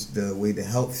change the way the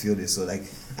health field is. So like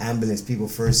ambulance people,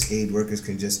 first aid workers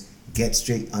can just get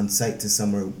straight on site to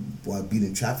somewhere while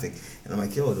beating traffic. And I'm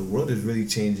like, yo, the world is really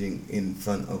changing in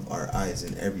front of our eyes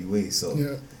in every way. So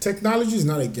yeah, technology is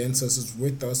not against us; it's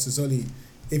with us. It's only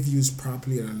if used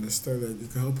properly and understood that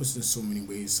it can help us in so many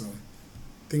ways. So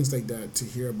things like that, to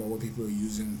hear about what people are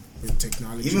using with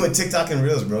technology. Even with TikTok and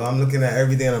Reels, bro, I'm looking at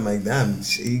everything and I'm like, damn,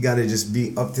 you gotta just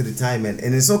be up to the time. And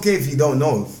it's okay if you don't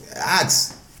know.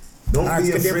 Ask. Don't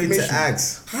be afraid to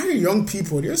ask. How are young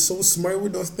people? They're so smart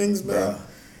with those things, man.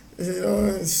 You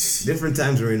know, different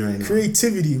times we're in right now.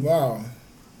 Creativity, wow.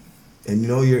 And you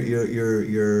know,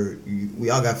 we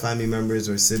all got family members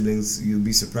or siblings. You'll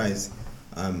be surprised.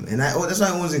 That's why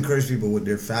I always encourage people with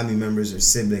their family members or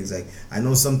siblings. Like, I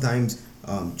know sometimes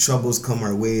troubles come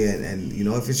our way, and you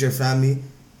know, if it's your family,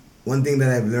 one thing that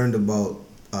I've learned about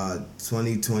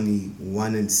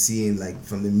 2021 and seeing, like,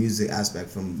 from the music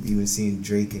aspect, from even seeing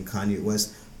Drake and Kanye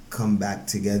West come back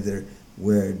together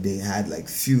where they had like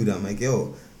feud, I'm like,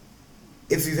 yo,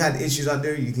 if you've had issues out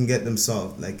there, you can get them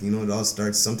solved. Like, you know, it all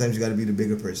starts, sometimes you got to be the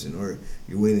bigger person, or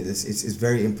you're waiting. It's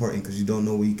very important, because you don't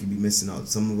know what you could be missing out.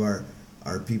 Some of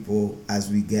our people,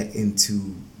 as we get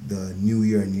into the new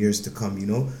year and years to come, you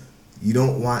know, you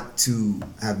don't want to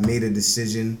have made a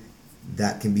decision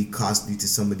that can be costly to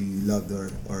somebody you loved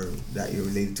or that you're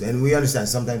related to. And we understand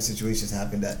sometimes situations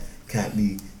happen that can't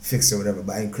be fixed or whatever,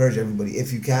 but I encourage everybody,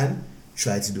 if you can,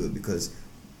 try to do it, because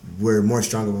we're more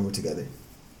stronger when we're together.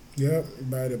 Yeah,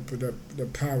 by the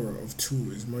power of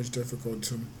two, it's much difficult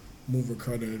to move a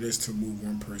car than it is to move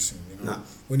one person. You know,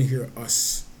 when you hear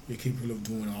us, you're capable of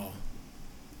doing all.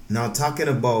 Now, talking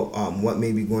about what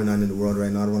may be going on in the world right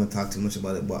now, I don't want to talk too much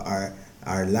about it, but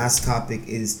our last topic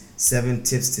is 7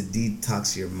 tips to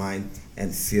detox your mind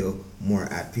and feel more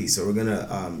at peace. So we're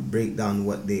gonna break down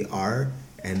what they are,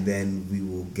 and then we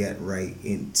will get right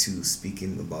into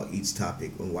speaking about each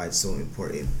topic and why it's so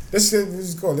important. Let's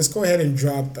go ahead and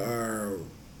drop our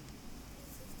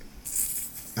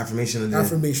affirmation of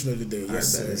the day.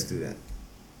 Yes, sir. Let's do that.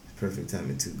 Perfect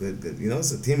timing too. Good. You know,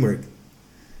 it's a teamwork.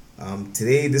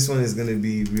 Today, this one is gonna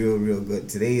be real good.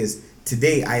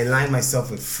 Today I align myself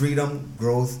with freedom,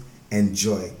 growth, and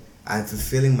joy. I'm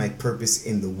fulfilling my purpose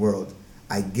in the world.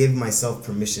 I give myself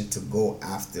permission to go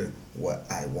after what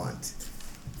I want.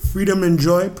 Freedom and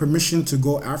joy, permission to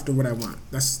go after what I want.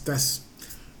 That's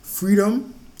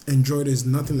freedom and joy. There's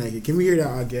nothing like it. Can we hear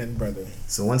that again, brother?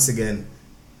 So once again,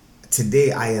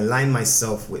 today I align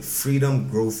myself with freedom,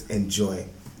 growth, and joy.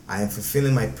 I am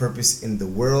fulfilling my purpose in the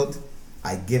world.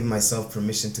 I give myself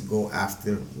permission to go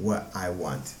after what I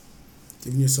want.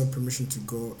 Giving yourself permission to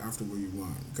go after what you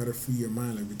want. You gotta free your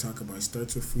mind, like we talk about. It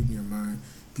starts with freeing your mind,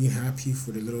 being happy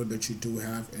for the little that you do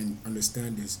have, and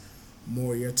understand there's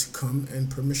more yet to come, and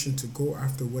permission to go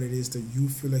after what it is that you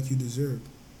feel like you deserve.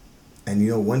 And you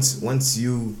know, once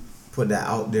you put that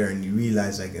out there and you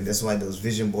realize, like, and that's why those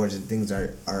vision boards and things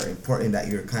are important, that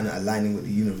you're kind of aligning with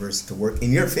the universe to work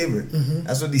in your favor. Mm-hmm.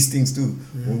 That's what these things do.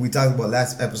 Mm-hmm. When we talked about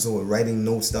last episode with writing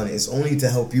notes down, it's only to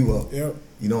help you out. Yep.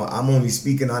 You know, I'm only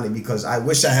speaking on it because I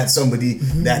wish I had somebody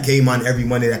that came on every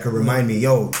Monday that could remind me,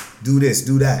 yo, do this,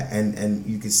 do that, and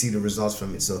you can see the results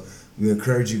from it. So we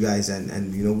encourage you guys,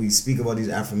 and you know, we speak about these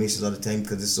affirmations all the time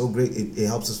because it's so great. It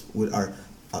helps us with our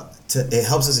it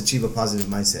helps us achieve a positive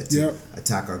mindset to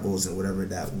attack our goals and whatever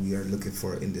that we are looking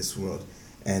for in this world.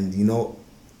 And you know,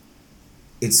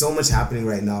 it's so much happening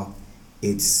right now.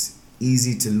 It's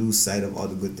easy to lose sight of all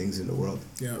the good things in the world.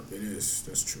 Yeah, it is.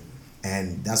 That's true.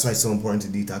 And that's why it's so important to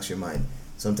detox your mind.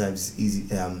 Sometimes it's easy.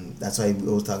 That's why we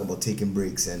always talk about taking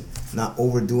breaks and not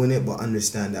overdoing it, but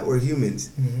understand that we're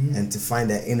humans, and to find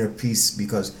that inner peace,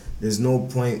 because there's no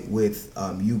point with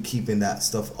you keeping that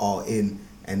stuff all in,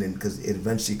 and then because it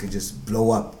eventually could just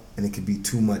blow up and it could be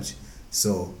too much.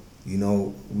 So you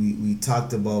know, we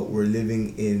talked about we're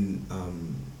living in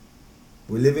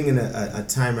a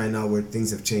time right now where things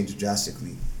have changed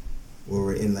drastically, where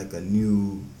we're in like a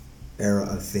new era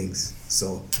of things.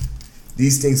 So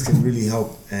these things can really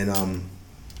help, and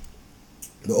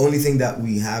the only thing that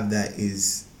we have that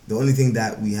is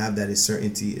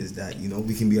certainty is that, you know,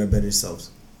 we can be our better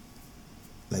selves.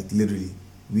 Like literally,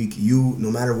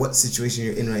 no matter what situation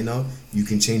you're in right now, you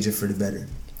can change it for the better.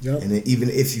 Yep. And then even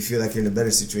if you feel like you're in a better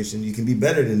situation, you can be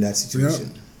better than that situation.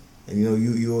 Yep. And you know,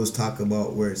 you always talk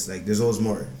about where it's like there's always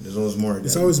more. There's always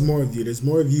more of you. There's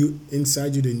more of you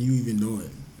inside you than you even know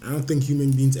it. I don't think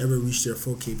human beings ever reach their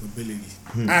full capability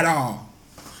at all.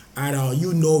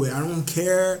 You know it. I don't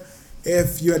care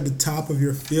if you're at the top of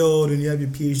your field and you have your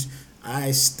PhD.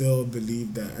 I still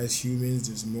believe that as humans,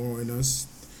 there's more in us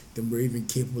than we're even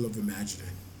capable of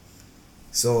imagining.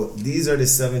 So these are the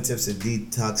 7 tips to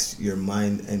detox your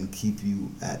mind and keep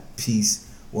you at peace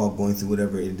while going through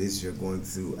whatever it is you're going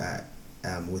through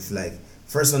with life.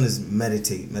 First one is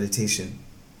meditation.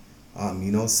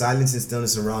 Silence and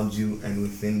stillness around you and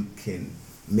within can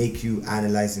make you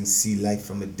analyze and see life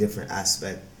from a different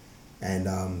aspect. And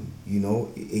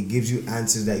it gives you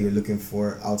answers that you're looking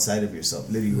for outside of yourself,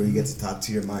 literally, where you get to talk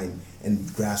to your mind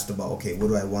and grasp about, okay, what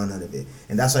do I want out of it?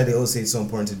 And that's why they always say it's so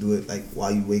important to do it like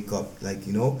while you wake up,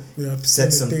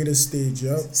 set some data stage,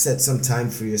 yep. set some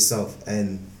time for yourself,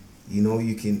 and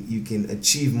you can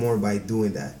achieve more by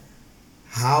doing that.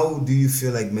 How do you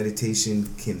feel like meditation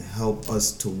can help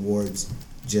us towards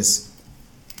just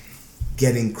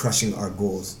crushing our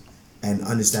goals and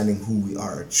understanding who we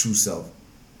are, our true self?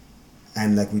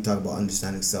 And like we talk about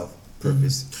understanding self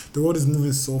purpose. The world is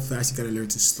moving so fast. You gotta learn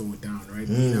to slow it down, right?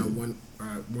 Being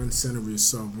at one center of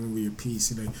yourself, one with your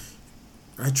peace.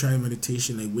 I try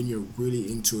meditation like when you're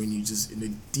really into it and you're just in a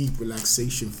deep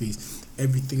relaxation phase.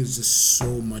 Everything is just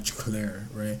so much clearer,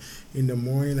 right? In the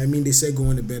morning, they say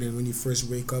going to bed and when you first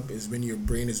wake up is when your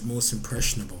brain is most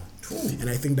impressionable. Ooh. And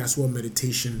I think that's what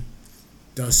meditation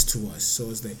does to us. So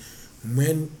it's like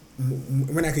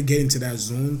when I could get into that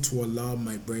zone to allow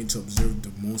my brain to observe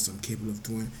the most I'm capable of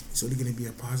doing, it's only going to be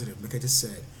a positive. Like I just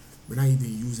said, we're not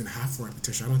even using half our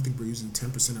potential. I don't think we're using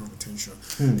 10% of our potential.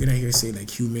 Then I hear say like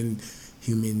human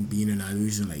being and I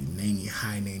using like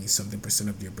 90 something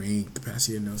percent of your brain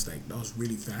capacity, and that was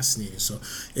really fascinating. So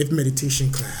if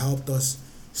meditation could help us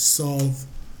solve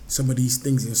some of these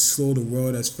things and slow the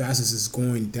world as fast as it's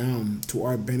going down to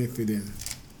our benefit, then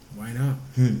why not?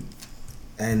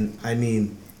 And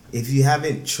if you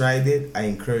haven't tried it, I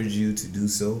encourage you to do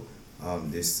so.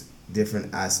 There's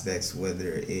different aspects,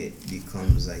 whether it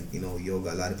becomes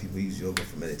yoga. A lot of people use yoga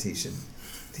for meditation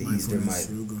to ease their mind.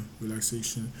 Yoga,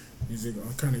 relaxation, music,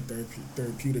 all kind of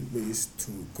therapeutic ways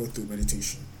to go through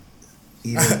meditation.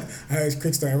 I was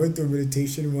quick story. I went through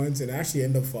meditation once and I actually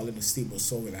ended up falling asleep. It was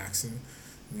so relaxing.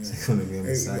 It's gonna be a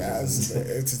massage.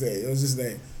 It was just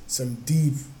like some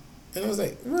deep, and I was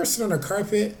like, we were sitting on a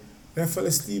carpet. And I fell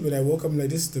asleep and I woke up, I'm like,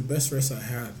 this is the best rest I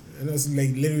had. And it was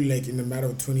like literally like in a matter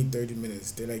of 20-30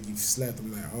 minutes. They're like, you've slept.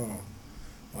 I'm like, oh,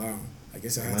 wow. I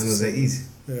guess I had Mine was at ease.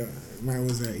 Yeah, mine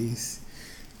was at ease.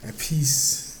 At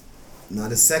peace. Now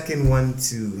the second one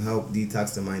to help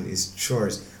detox the mind is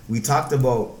chores. We talked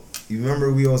about, you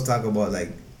remember we always talk about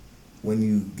like when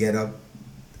you get up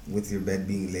with your bed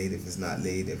being laid, if it's not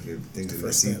laid, if your things are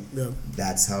messy,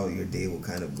 that's how your day will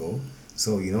kind of go.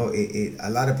 So a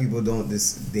lot of people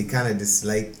they kind of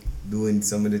dislike doing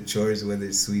some of the chores, whether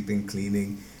it's sweeping,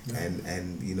 cleaning,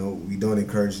 and we don't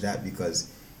encourage that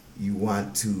because you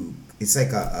want to. It's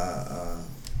like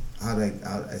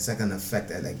it's like an effect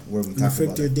that like where we talk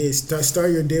about your day. Start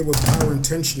your day with power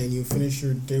intention, and you finish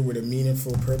your day with a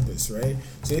meaningful purpose, right?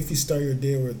 So if you start your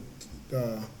day with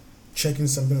checking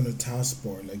something on the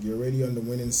taskboard, like you're already on the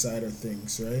winning side of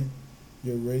things, right?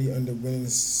 You're already on the winning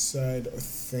side of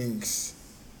things.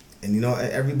 And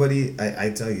everybody,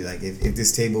 I tell you, like if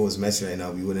this table was messy right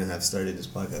now, we wouldn't have started this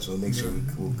podcast. We'll make sure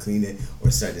we'll clean it or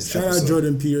start this episode. Shout out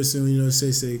Jordan Peterson,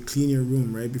 say clean your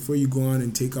room, right? Before you go on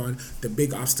and take on the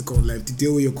big obstacle in life, to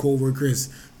deal with your co-workers,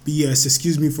 BS,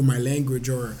 excuse me for my language,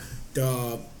 or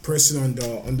the person on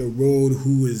the road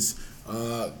who is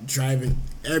driving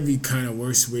every kind of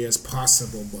worst way as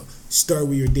possible. But start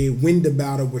with your day, win the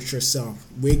battle with yourself.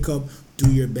 Wake up,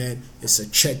 do your bed. It's a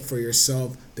check for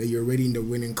yourself that you're already in the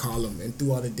winning column, and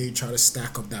throughout the day try to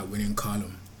stack up that winning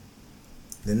column.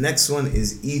 The next one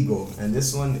is ego, and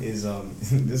this one is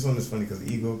this one is funny because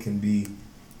ego can be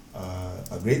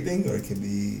a great thing, or it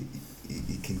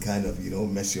can kind of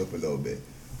mess you up a little bit,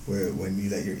 where when you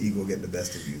let your ego get the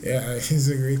best of you. Yeah, it's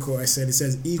a great quote. It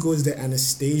says ego is the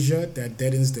anesthesia that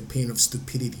deadens the pain of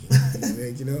stupidity.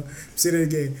 Say it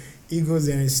again. Ego is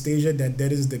the anesthesia that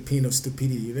deadens the pain of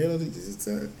stupidity.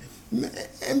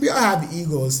 And we all have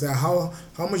egos. That how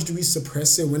much do we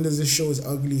suppress it? When does it show its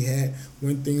ugly head?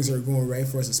 When things are going right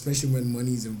for us, especially when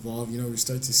money is involved, we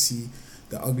start to see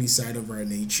the ugly side of our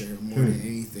nature more than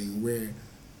anything, where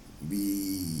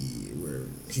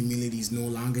humility is no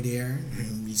longer there,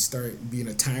 and we start being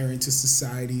a tyrant to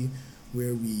society,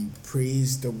 where we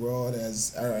praise the world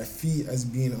as our feet as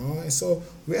being on. So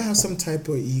we have some type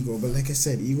of ego, but like I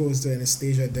said, ego is the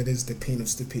anesthesia that is the pain of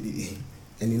stupidity.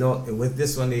 And with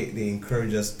this one, they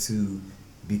encourage us to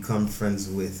become friends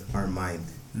with our mind,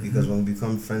 because when we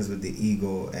become friends with the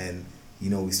ego and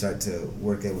we start to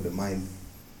work out with the mind,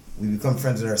 we become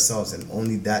friends with ourselves, and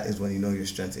only that is when you know your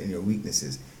strengths and your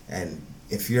weaknesses. And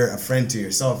if you're a friend to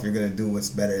yourself, you're gonna do what's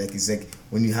better. Like it's like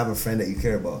when you have a friend that you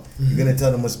care about, you're gonna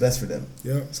tell them what's best for them.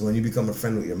 Yeah. So when you become a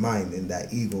friend with your mind and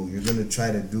that ego, you're gonna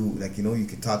try to do like you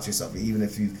can talk to yourself, even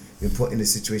if you've been put in a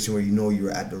situation where you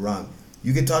were at the wrong.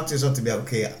 You can talk to yourself to be like,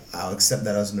 okay, I'll accept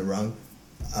that I was in the wrong.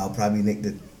 I'll probably make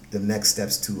the next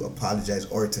steps to apologize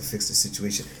or to fix the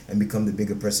situation and become the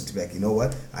bigger person to be like, you know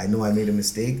what? I know I made a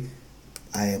mistake.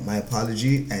 My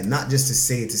apology, and not just to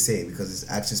say it because its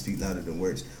actions speak louder than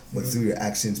words, but through your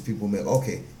actions, people make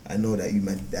okay. I know that you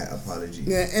meant that apology.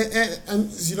 Yeah, and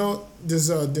there's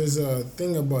a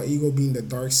thing about ego being the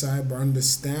dark side, but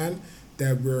understand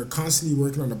that we're constantly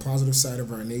working on the positive side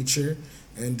of our nature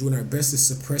and doing our best to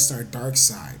suppress our dark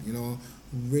side.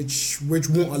 Which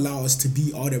won't allow us to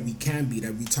be all that we can be,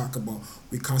 that we talk about.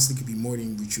 We constantly could be more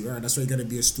than what you are. That's why you got to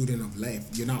be a student of life.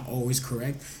 You're not always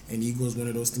correct, and ego is one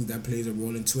of those things that plays a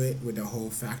role into it, with the whole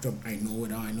fact of I know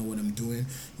it all, I know what I'm doing.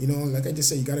 Like I just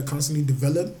said, you got to constantly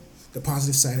develop the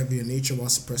positive side of your nature while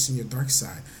suppressing your dark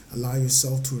side. Allow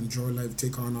yourself to enjoy life,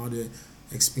 take on all the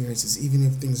experiences, even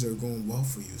if things are going well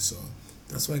for you. So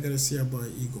that's what I got to say about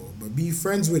ego. But be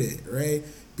friends with it, right?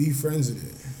 Be friends with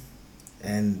it.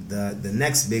 And the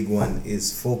next big one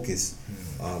is focus.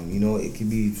 It can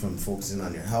be from focusing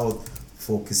on your health,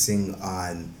 focusing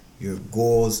on your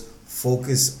goals,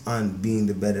 focus on being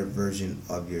the better version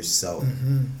of yourself.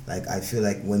 Like I feel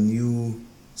like when you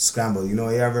scramble, you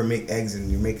ever make eggs and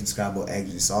you're making scrambled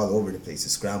eggs, it's all over the place.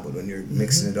 It's scrambled. When you're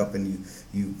mixing it up and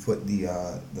you put the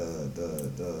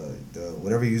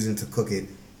whatever you're using to cook it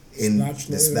in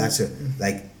the spatula,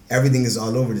 like everything is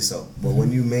all over the stuff. But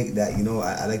when you make that,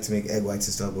 I like to make egg whites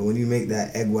and stuff, but when you make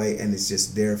that egg white and it's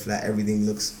just there flat, everything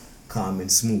looks calm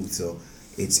and smooth. So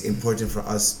it's important for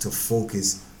us to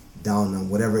focus down on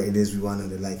whatever it is we want in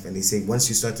our life. And they say once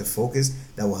you start to focus,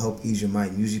 that will help ease your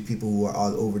mind. Usually people who are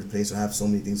all over the place or have so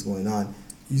many things going on,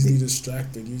 easily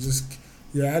distracted.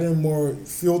 You're adding more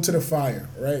fuel to the fire,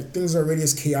 right? Things are already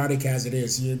as chaotic as it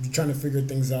is. You're trying to figure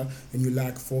things out and you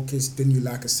lack focus, then you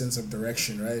lack a sense of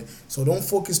direction, right? So don't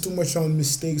focus too much on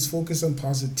mistakes. Focus on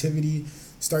positivity.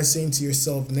 Start saying to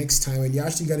yourself next time, and you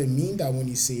actually got to mean that when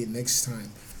you say it next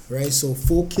time, right? So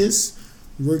focus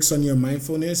works on your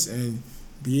mindfulness and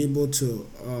be able to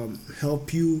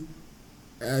help you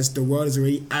as the world is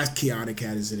already as chaotic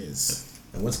as it is.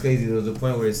 And what's crazy, there was a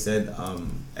point where it said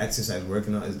exercise,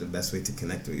 working out is the best way to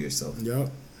connect with yourself. Yep.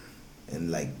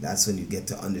 And that's when you get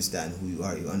to understand who you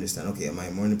are. You understand, okay, am I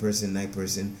a morning person, night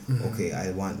person? Okay,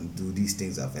 I want to do these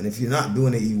things up. And if you're not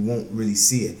doing it, you won't really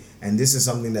see it. And this is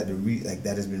something that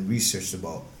that has been researched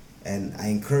about. And I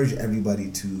encourage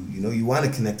everybody to, you want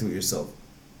to connect with yourself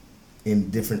in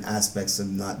different aspects of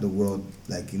not the world,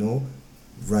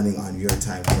 running on your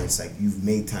time, where it's like you've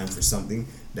made time for something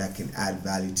that can add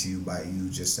value to you by you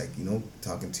just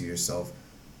talking to yourself,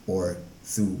 or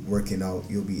through working out,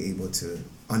 you'll be able to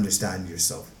understand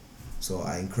yourself. So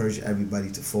I encourage everybody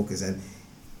to focus, and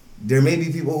there may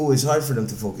be people who it's hard for them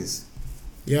to focus.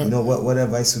 Yeah. What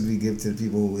advice would we give to the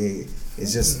people who, hey,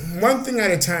 it's just one thing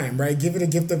at a time, right? Give it a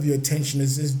gift of your attention.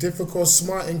 It's difficult,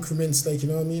 small increments, you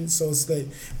know what I mean? So it's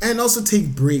and also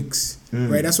take breaks,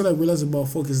 right? That's what I realized about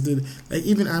focus.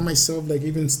 Even I myself,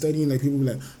 even studying, people be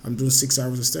like, I'm doing 6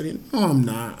 hours of studying. No, I'm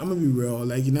not. I'm gonna be real.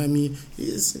 You know what I mean?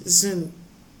 It's in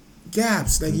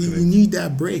gaps. You need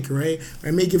that break, right?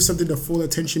 I may give something the full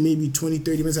attention, maybe 20,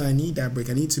 30 minutes, and I need that break.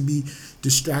 I need to be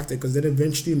distracted, because then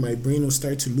eventually my brain will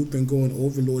start to loop and go and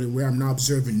overload, and where I'm not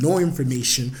observing no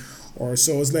information. Or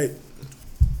so it's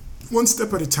one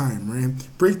step at a time, right?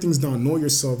 Break things down. Know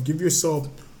yourself. Give yourself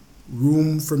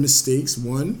room for mistakes.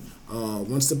 One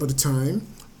step at a time,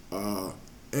 and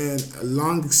a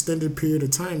long extended period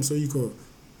of time, so you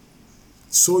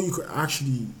could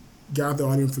actually gather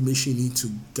all the information you need to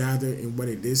gather in what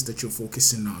it is that you're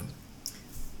focusing on.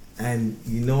 And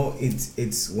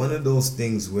it's one of those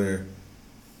things where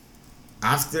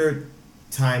after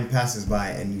time passes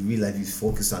by and you realize you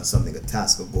focus on something, a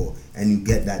task, a goal, and you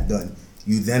get that done,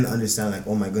 you then understand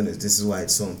oh my goodness, this is why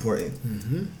it's so important.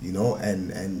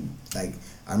 And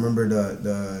I remember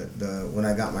the when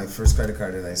I got my first credit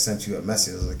card and I sent you a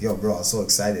message, I was like, yo bro, I was so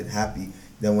excited, happy.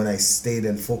 Then when I stayed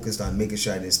and focused on making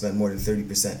sure I didn't spend more than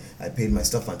 30%, I paid my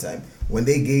stuff on time. When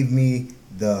they gave me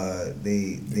the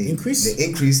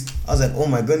increase, I was like, oh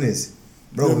my goodness,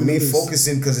 bro. Me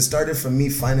focusing, because it started from me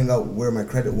finding out where my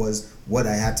credit was, what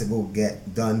I had to go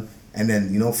get done, and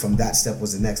then from that step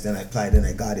was the next. Then I applied and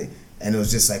I got it, and it was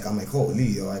just I'm like, holy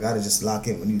yo, I gotta just lock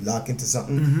in. When you lock into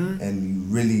something and you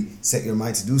really set your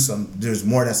mind to do something, there's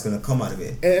more that's gonna come out of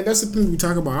it. And that's the thing we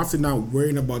talk about often, not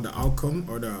worrying about the outcome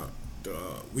or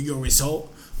your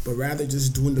result, but rather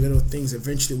just doing the little things.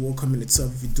 Eventually will come in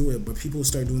itself if you do it. But people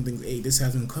start doing things, hey, this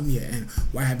hasn't come yet, and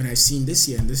why haven't I seen this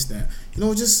yet, and this, that.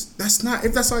 Just, that's not,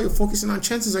 if that's all you're focusing on,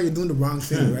 chances are you're doing the wrong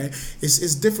thing, right?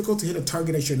 It's difficult to hit a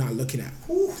target that you're not looking at,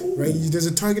 right? There's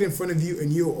a target in front of you,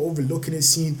 and you're overlooking it,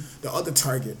 seeing the other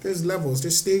target. There's levels,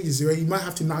 there's stages, right? You might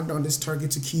have to knock down this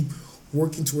target to keep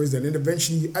working towards that, and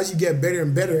eventually, as you get better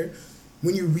and better,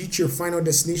 when you reach your final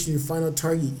destination, your final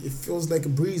target, it feels like a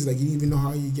breeze, like you didn't even know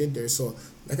how you get there. So,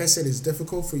 like I said, it's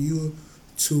difficult for you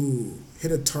to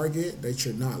hit a target that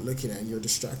you're not looking at and you're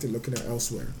distracted looking at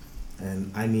elsewhere.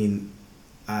 And I mean,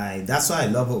 that's why I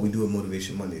love what we do at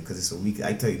Motivation Monday, because it's a week.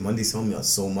 I tell you, Monday's helping me out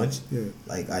so much. Yeah.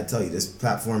 Like, I tell you, this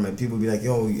platform, and people be like,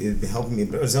 yo, it's helping me,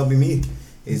 but it's helping me.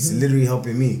 It's literally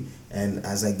helping me. And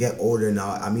as I get older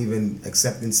now, I'm even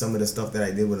accepting some of the stuff that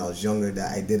I did when I was younger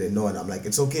that I didn't know, and I'm like,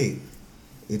 it's okay.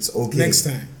 It's okay. Next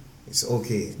time. It's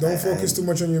okay. Don't focus too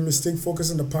much on your mistake.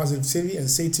 Focus on the positivity and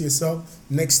say to yourself,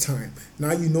 next time.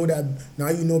 Now you know that. Now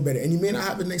you know better. And you may not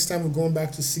have it next time of going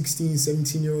back to 16,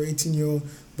 17-year-old, 18-year-old,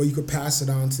 but you could pass it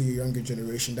on to your younger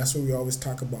generation. That's what we always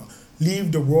talk about.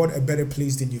 Leave the world a better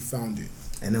place than you found it.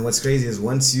 And then what's crazy is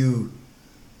once you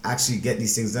actually get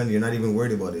these things done, you're not even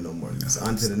worried about it no more. It's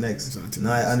on to the next.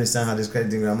 Now I understand how this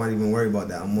credit thing, I'm not even worried about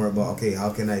that. I'm more about, okay, how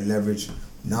can I leverage,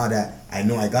 now that I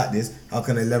know I got this, how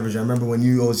can I leverage? I remember when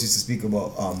you always used to speak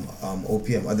about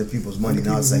OPM, other people's money.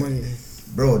 Now it's like,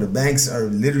 bro, the banks are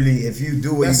literally, if you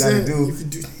do what you gotta do,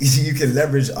 you can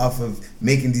leverage off of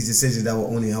making these decisions that will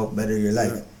only help better your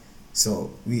life. Yeah.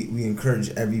 So we encourage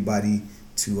everybody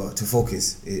to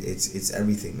focus. It's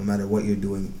everything. No matter what you're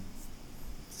doing,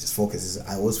 just focus.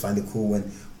 I always find it cool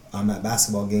when I'm at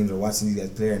basketball games or watching these guys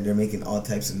play and they're making all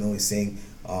types of noise, saying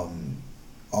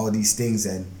all these things,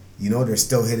 and they're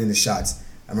still hitting the shots.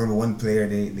 I remember one player,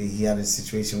 he had a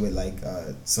situation with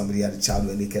somebody had a child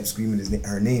and they kept screaming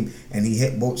her name, and he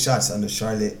hit both shots on the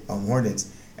Charlotte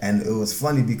Hornets, and it was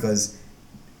funny because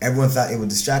everyone thought it would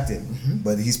distract him,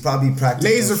 but he's probably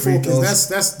practicing laser focus.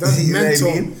 That's mental.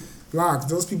 I mean? Block.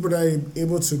 Those people that are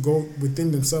able to go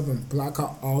within themselves and block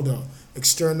out all the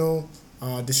external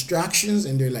distractions,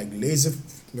 and they're like laser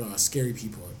scary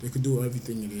people. They could do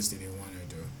everything it is that they want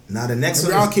to do. Now the next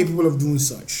one, we're all capable of doing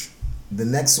such. The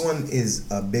next one is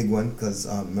a big one because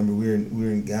remember we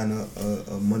were in Ghana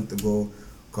a month ago,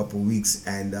 a couple weeks,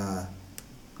 and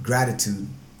gratitude.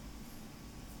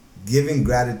 Giving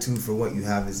gratitude for what you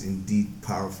have is indeed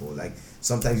powerful. Like,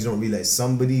 sometimes you don't realize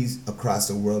somebody across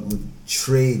the world would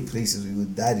trade places. We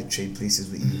would die to trade places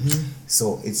with you.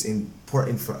 So it's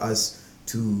important for us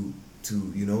to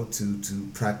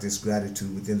practice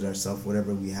gratitude within ourselves,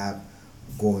 whatever we have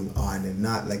going on, and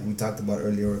not like we talked about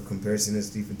earlier, comparison and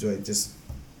Steve Joy. Just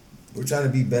we're trying to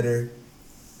be better,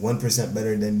 1%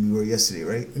 better than we were yesterday,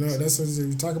 right? That's what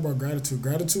we talk about gratitude.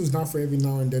 Gratitude is not for every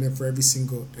now and then and for every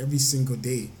single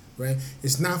day, right?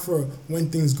 It's not for when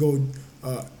things go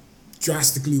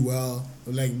drastically well,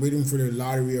 like waiting for the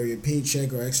lottery or your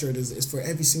paycheck or extra. It's for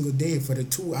every single day. For the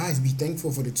 2 eyes, be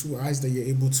thankful for the 2 eyes that you're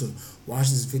able to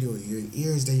watch this video, your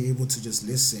ears that you're able to just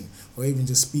listen or even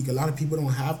just speak. A lot of people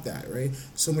don't have that, right?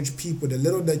 So much people, the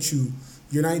little that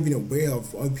you're not even aware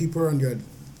of, or people are on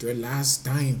their last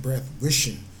dying breath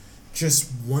wishing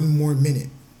just one more minute,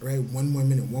 right? One more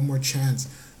minute, one more chance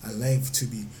at life to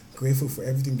be grateful for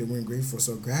everything that we're grateful for.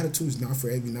 So gratitude is not for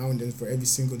every now and then, for every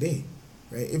single day.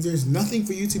 Right? If there's nothing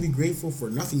for you to be grateful for,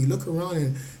 nothing, you look around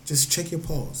and just check your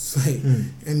pulse.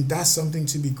 And that's something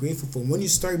to be grateful for. When you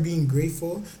start being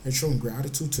grateful and showing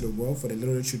gratitude to the world for the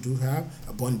little that you do have,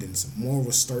 abundance, more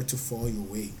will start to fall your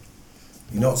way.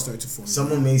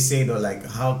 Someone may say though, like,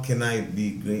 how can I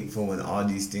be grateful when all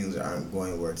these things aren't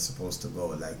going where it's supposed to go?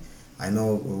 Like, I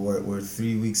know we're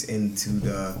 3 weeks into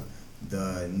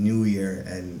the new year,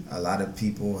 and a lot of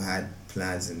people had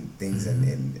plans and things,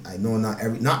 and I know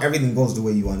not everything goes the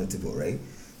way you want it to go, right?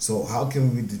 So how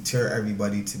can we deter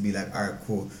everybody to be like, all right,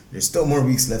 cool, there's still more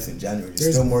weeks left in January,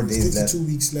 there's still more days left. 2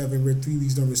 weeks left, and we're 3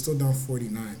 weeks done, we're still down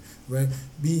 49, right?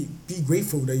 Be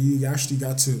grateful that you actually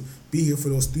got to be here for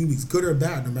those 3 weeks, good or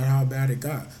bad, no matter how bad it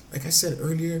got. Like I said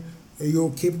earlier,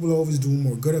 you're capable of always doing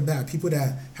more, good or bad. People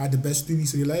that had the best 3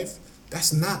 weeks of your life,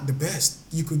 that's not the best.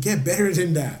 You could get better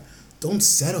than that. Don't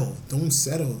settle,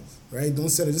 right? Don't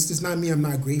settle. This does not mean I'm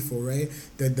not grateful, right?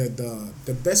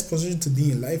 The best position to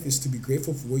be in life is to be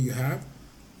grateful for what you have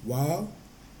while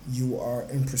you are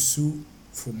in pursuit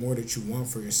for more that you want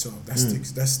for yourself. That's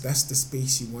the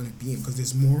space you want to be in, because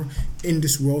there's more in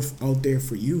this world out there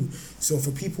for you. So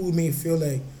for people who may feel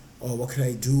like, oh, what could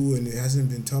I do, and it hasn't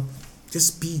been tough,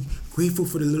 just be grateful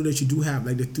for the little that you do have.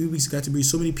 Like the 3 weeks got to be,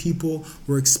 so many people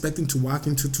were expecting to walk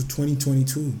into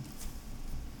 2022.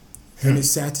 And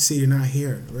it's sad to say they're not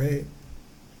here, right?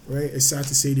 Right? It's sad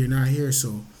to say they're not here.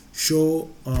 So show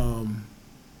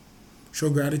show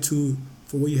gratitude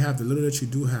for what you have, the little that you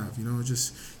do have. You know,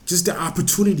 just the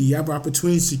opportunity. You have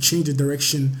opportunities to change the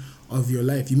direction of your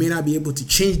life. You may not be able to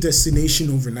change destination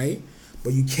overnight,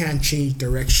 but you can change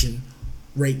direction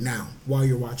right now while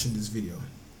you're watching this video.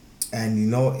 And you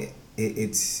know,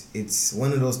 it's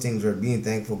one of those things where being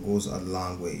thankful goes a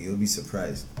long way. You'll be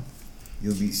surprised.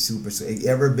 You'll be super. You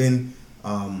ever been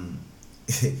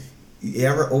you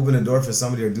ever open a door for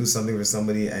somebody or do something for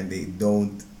somebody and they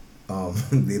don't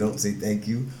they don't say thank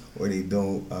you, or they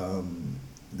don't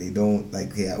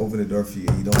like, hey, I open the door for you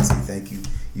and you don't say thank you.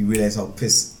 You realize how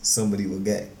pissed somebody will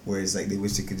get, where it's like they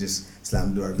wish they could just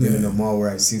slam the door. I've been in the mall where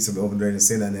I've seen somebody open the door and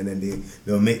say that, and then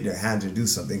they'll make their hands or do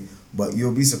something. But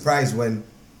you'll be surprised when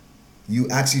you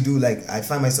actually do. Like, I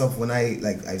find myself when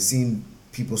I've seen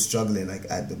people struggling, like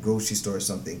at the grocery store or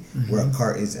something, where a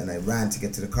cart is, and I ran to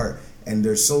get to the cart, and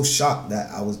they're so shocked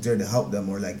that I was there to help them,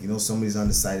 or like, you know, somebody's on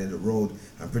the side of the road.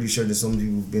 I'm pretty sure there's so many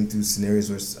people who've been through scenarios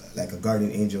where like a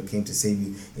guardian angel came to save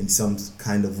you in some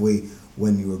kind of way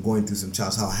when you were going through some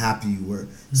trials, how happy you were.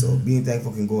 So being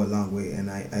thankful can go a long way, and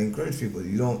I encourage people.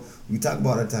 We talk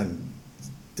about all the time,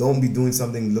 don't be doing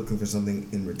something looking for something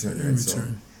in return. Right? So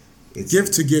it's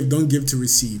give to give, don't give to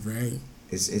receive, right?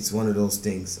 It's one of those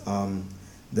things.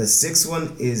 The sixth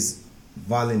one is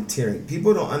volunteering.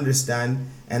 People don't understand,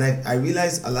 and I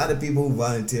realize a lot of people who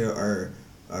volunteer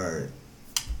are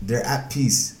they're at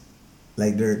peace,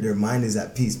 like their mind is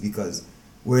at peace, because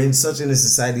we're in a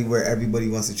society where everybody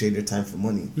wants to trade their time for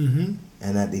money, and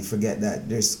that they forget that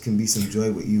there can be some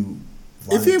joy with you.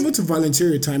 If you're able to volunteer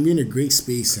your time, you're in a great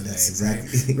space in life.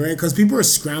 Exactly. Right? Because people are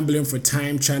scrambling for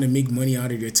time, trying to make money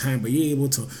out of their time, but you're able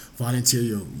to volunteer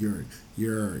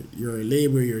your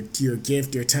labor, your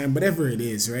gift, your time, whatever it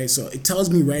is, right? So it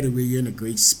tells me right away you're in a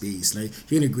great space. Like,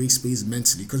 you're in a great space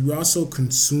mentally, because we're also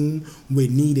consumed with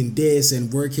needing this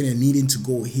and working and needing to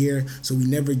go here. So we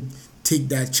never take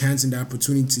that chance and the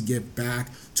opportunity to get back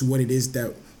to what it is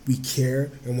that we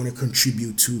care and want to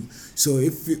contribute to. So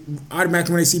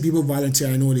automatically when I see people volunteer,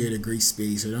 I know they're in a great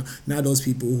space. You know, not those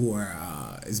people who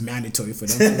are it's mandatory for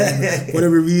them for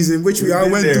whatever reason, which we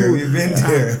all went through. We've been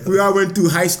there. We all went through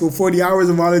high school, 40 hours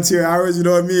of volunteer hours. You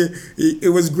know what I mean? It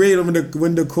was great when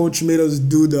the coach made us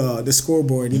do the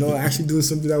scoreboard. You know, actually doing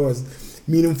something that was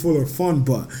meaningful or fun.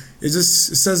 But it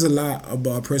says a lot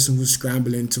about a person who's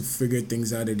scrambling to figure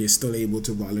things out, that they're still able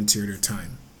to volunteer their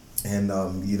time. And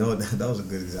you know, that was a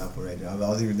good example right there. I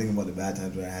was even thinking about the bad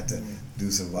times where I had to do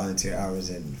some volunteer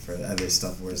hours and for other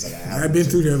stuff where it's like I've been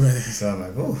through there, brother. So I'm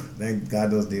like, oh, thank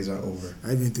God those days are over.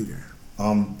 I've been through there.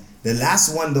 The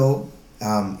last one though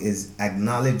is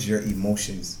acknowledge your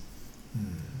emotions.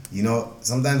 You know,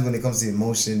 sometimes when it comes to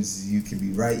emotions, you can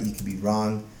be right, you can be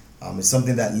wrong. It's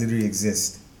something that literally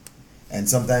exists, and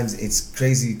sometimes it's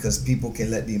crazy because people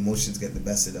can let the emotions get the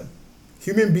best of them.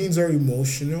 Human beings are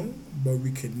emotional, but we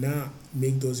could not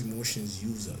make those emotions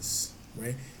use us,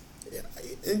 right?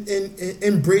 And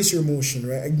embrace your emotion,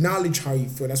 right? Acknowledge how you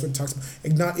feel. That's what it talks about.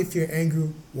 Acknowledge if you're angry,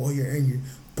 well, you're angry.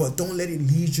 But don't let it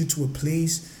lead you to a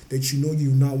place that you know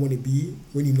you do not want to be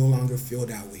when you no longer feel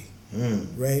that way,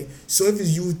 right? So if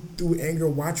it's you through anger,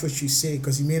 watch what you say,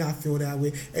 because you may not feel that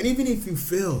way. And even if you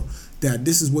feel that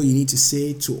this is what you need to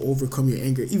say to overcome your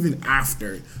anger, even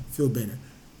after, feel better.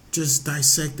 Just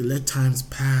dissect it. Let times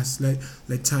pass.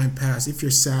 Let time pass. If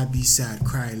you're sad, be sad.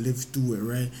 Cry. Live through it,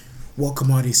 right? Welcome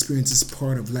all the experience is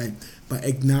part of life. But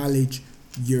acknowledge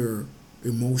your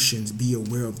emotions. Be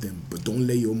aware of them. But don't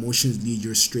let your emotions lead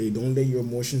you astray. Don't let your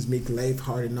emotions make life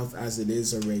hard enough as it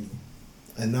is already.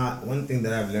 And one thing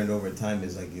that I've learned over time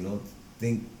is, like, you know,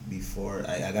 think before.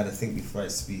 I got to think before I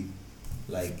speak.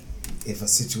 Like, if a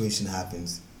situation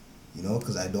happens, you know,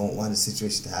 because I don't want a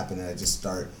situation to happen and I just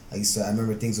start. I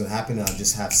remember things would happen and I'll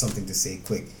just have something to say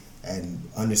quick, and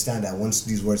understand that once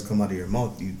these words come out of your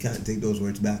mouth, you can't take those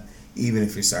words back, even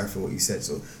if you're sorry for what you said.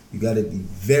 So you got to be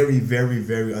very, very,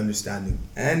 very understanding.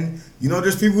 And, you know,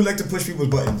 there's people who like to push people's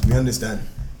buttons. We understand.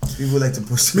 People who like to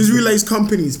push. Misrealize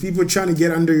companies. People trying to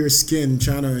get under your skin,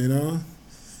 trying to, you know,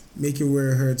 make it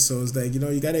where it hurts. So it's like, you know,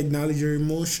 you got to acknowledge your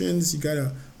emotions. You got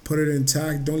to put it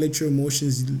intact. Don't let your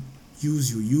emotions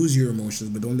use you. Use your emotions,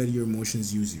 but don't let your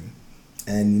emotions use you.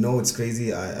 And you know what's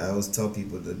crazy? I always tell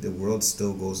people that the world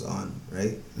still goes on,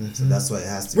 right? So that's why it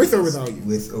has to with or without you.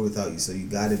 With or without you. So you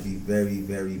got to be very,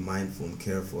 very mindful and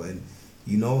careful, and,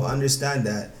 you know, understand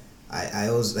that. I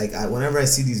always whenever I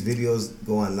see these videos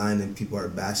go online and people are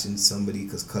bashing somebody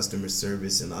because customer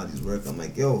service and all these work, I'm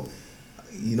like, yo,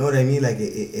 you know what I mean? Like,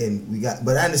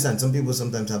 but I understand some people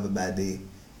sometimes have a bad day.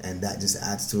 and that just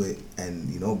adds to it. And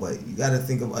but you got to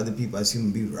think of other people as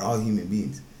human beings. We're all human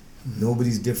beings.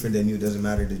 Nobody's different than you. It doesn't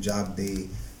matter the job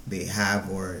they have,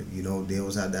 or they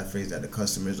always have that phrase that the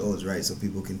customer is always right, so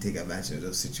people can take advantage of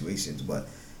those situations. But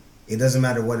it doesn't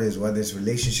matter what it is, whether it's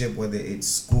relationship, whether it's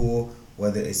school,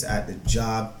 whether it's at the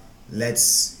job.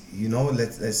 Let's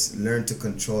learn to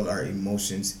control our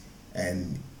emotions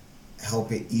and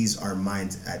help it ease our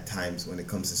minds at times when it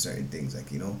comes to certain things,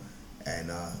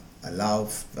 and allow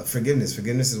forgiveness.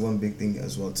 Forgiveness is one big thing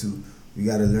as well too. You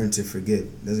got to learn to forgive.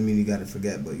 Doesn't mean you got to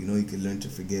forget, but you can learn to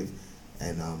forgive,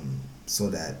 and so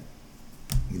that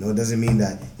it doesn't mean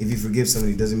that if you forgive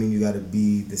somebody, it doesn't mean you got to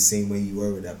be the same way you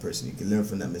were with that person. You can learn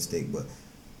from that mistake, but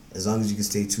as long as you can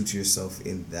stay true to yourself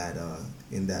in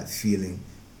that feeling,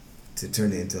 to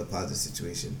turn it into a positive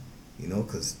situation,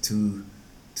 because two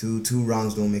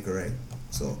wrongs don't make a right.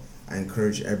 So I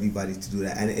encourage everybody to do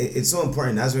that, and it's so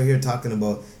important. As we're here talking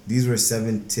about, these were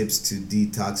 7 tips to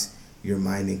detox your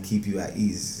mind and keep you at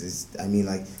ease.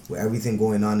 With everything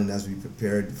going on, and as we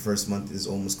prepared, the first month is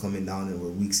almost coming down, and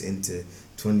we're weeks into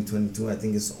 2022. I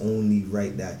think it's only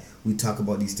right that we talk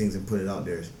about these things and put it out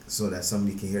there so that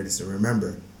somebody can hear this and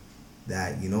remember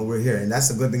that we're here. And that's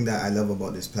the good thing that I love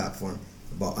about this platform,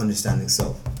 about understanding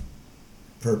self,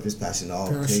 purpose, passion, all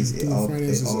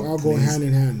go hand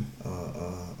in hand.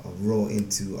 A role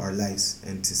into our lives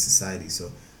and to society.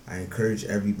 So I encourage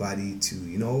everybody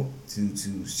to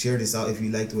to share this out if you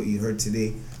liked what you heard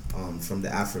today, from the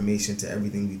affirmation to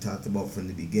everything we talked about from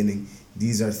the beginning.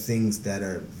 These are things that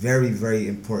are very, very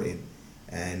important,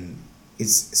 and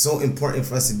it's so important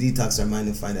for us to detox our mind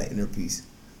and find that inner peace,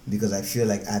 because I feel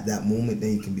like at that moment,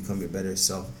 then you can become your better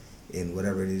self in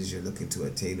whatever it is you're looking to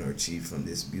attain or achieve from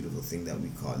this beautiful thing that we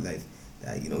call life,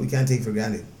 that we can't take for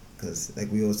granted, because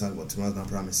like we always talk about, tomorrow's not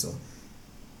promised. So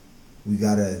we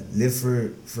gotta live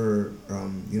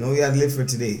we gotta live for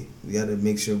today. We gotta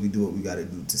make sure we do what we gotta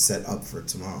do to set up for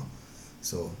tomorrow.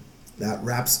 So that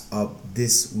wraps up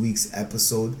this week's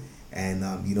episode. And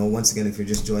once again, if you're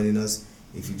just joining us,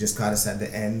 if you just caught us at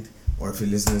the end, or if you're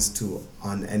listening to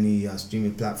on any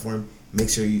streaming platform, make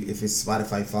sure if it's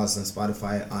Spotify, follow us on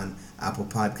Spotify, on Apple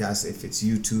Podcasts. If it's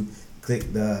YouTube,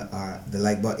 click the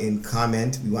like button,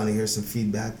 comment. We want to hear some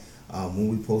feedback. When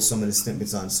we post some of the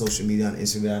snippets on social media, on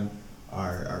Instagram,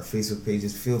 our Facebook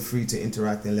pages, feel free to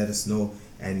interact and let us know.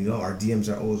 And our DMs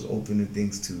are always open to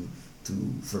things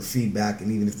for feedback,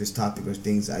 and even if there's topic or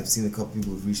things, I've seen a couple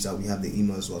people who've reached out. We have the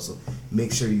email as well, so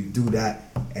make sure you do that.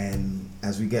 And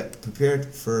as we get prepared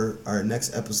for our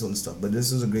next episode and stuff, but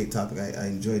this is a great topic. I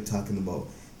enjoy talking about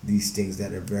these things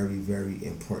that are very, very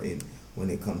important when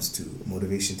it comes to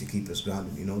motivation to keep us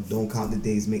grounded. Don't count the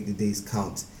days, make the days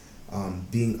count.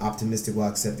 Being optimistic while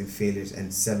accepting failures,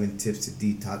 and 7 tips to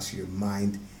detox your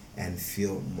mind and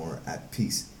feel more at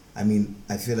peace. I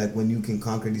feel like when you can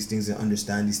conquer these things and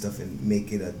understand these stuff and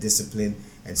make it a discipline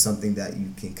and something that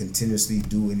you can continuously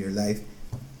do in your life,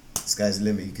 sky's the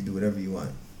limit. You can do whatever you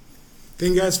want.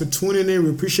 Thank you guys for tuning in. We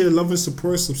appreciate the love and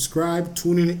support. Subscribe.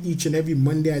 Tune in each and every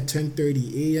Monday at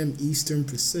 10:30 a.m.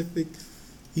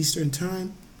 Eastern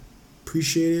Time.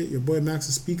 Appreciate it. Your boy Max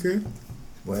the Speaker.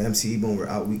 Boy, MC Ebone. We're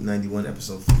out week 91,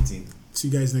 episode 15. See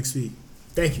you guys next week.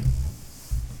 Thank you.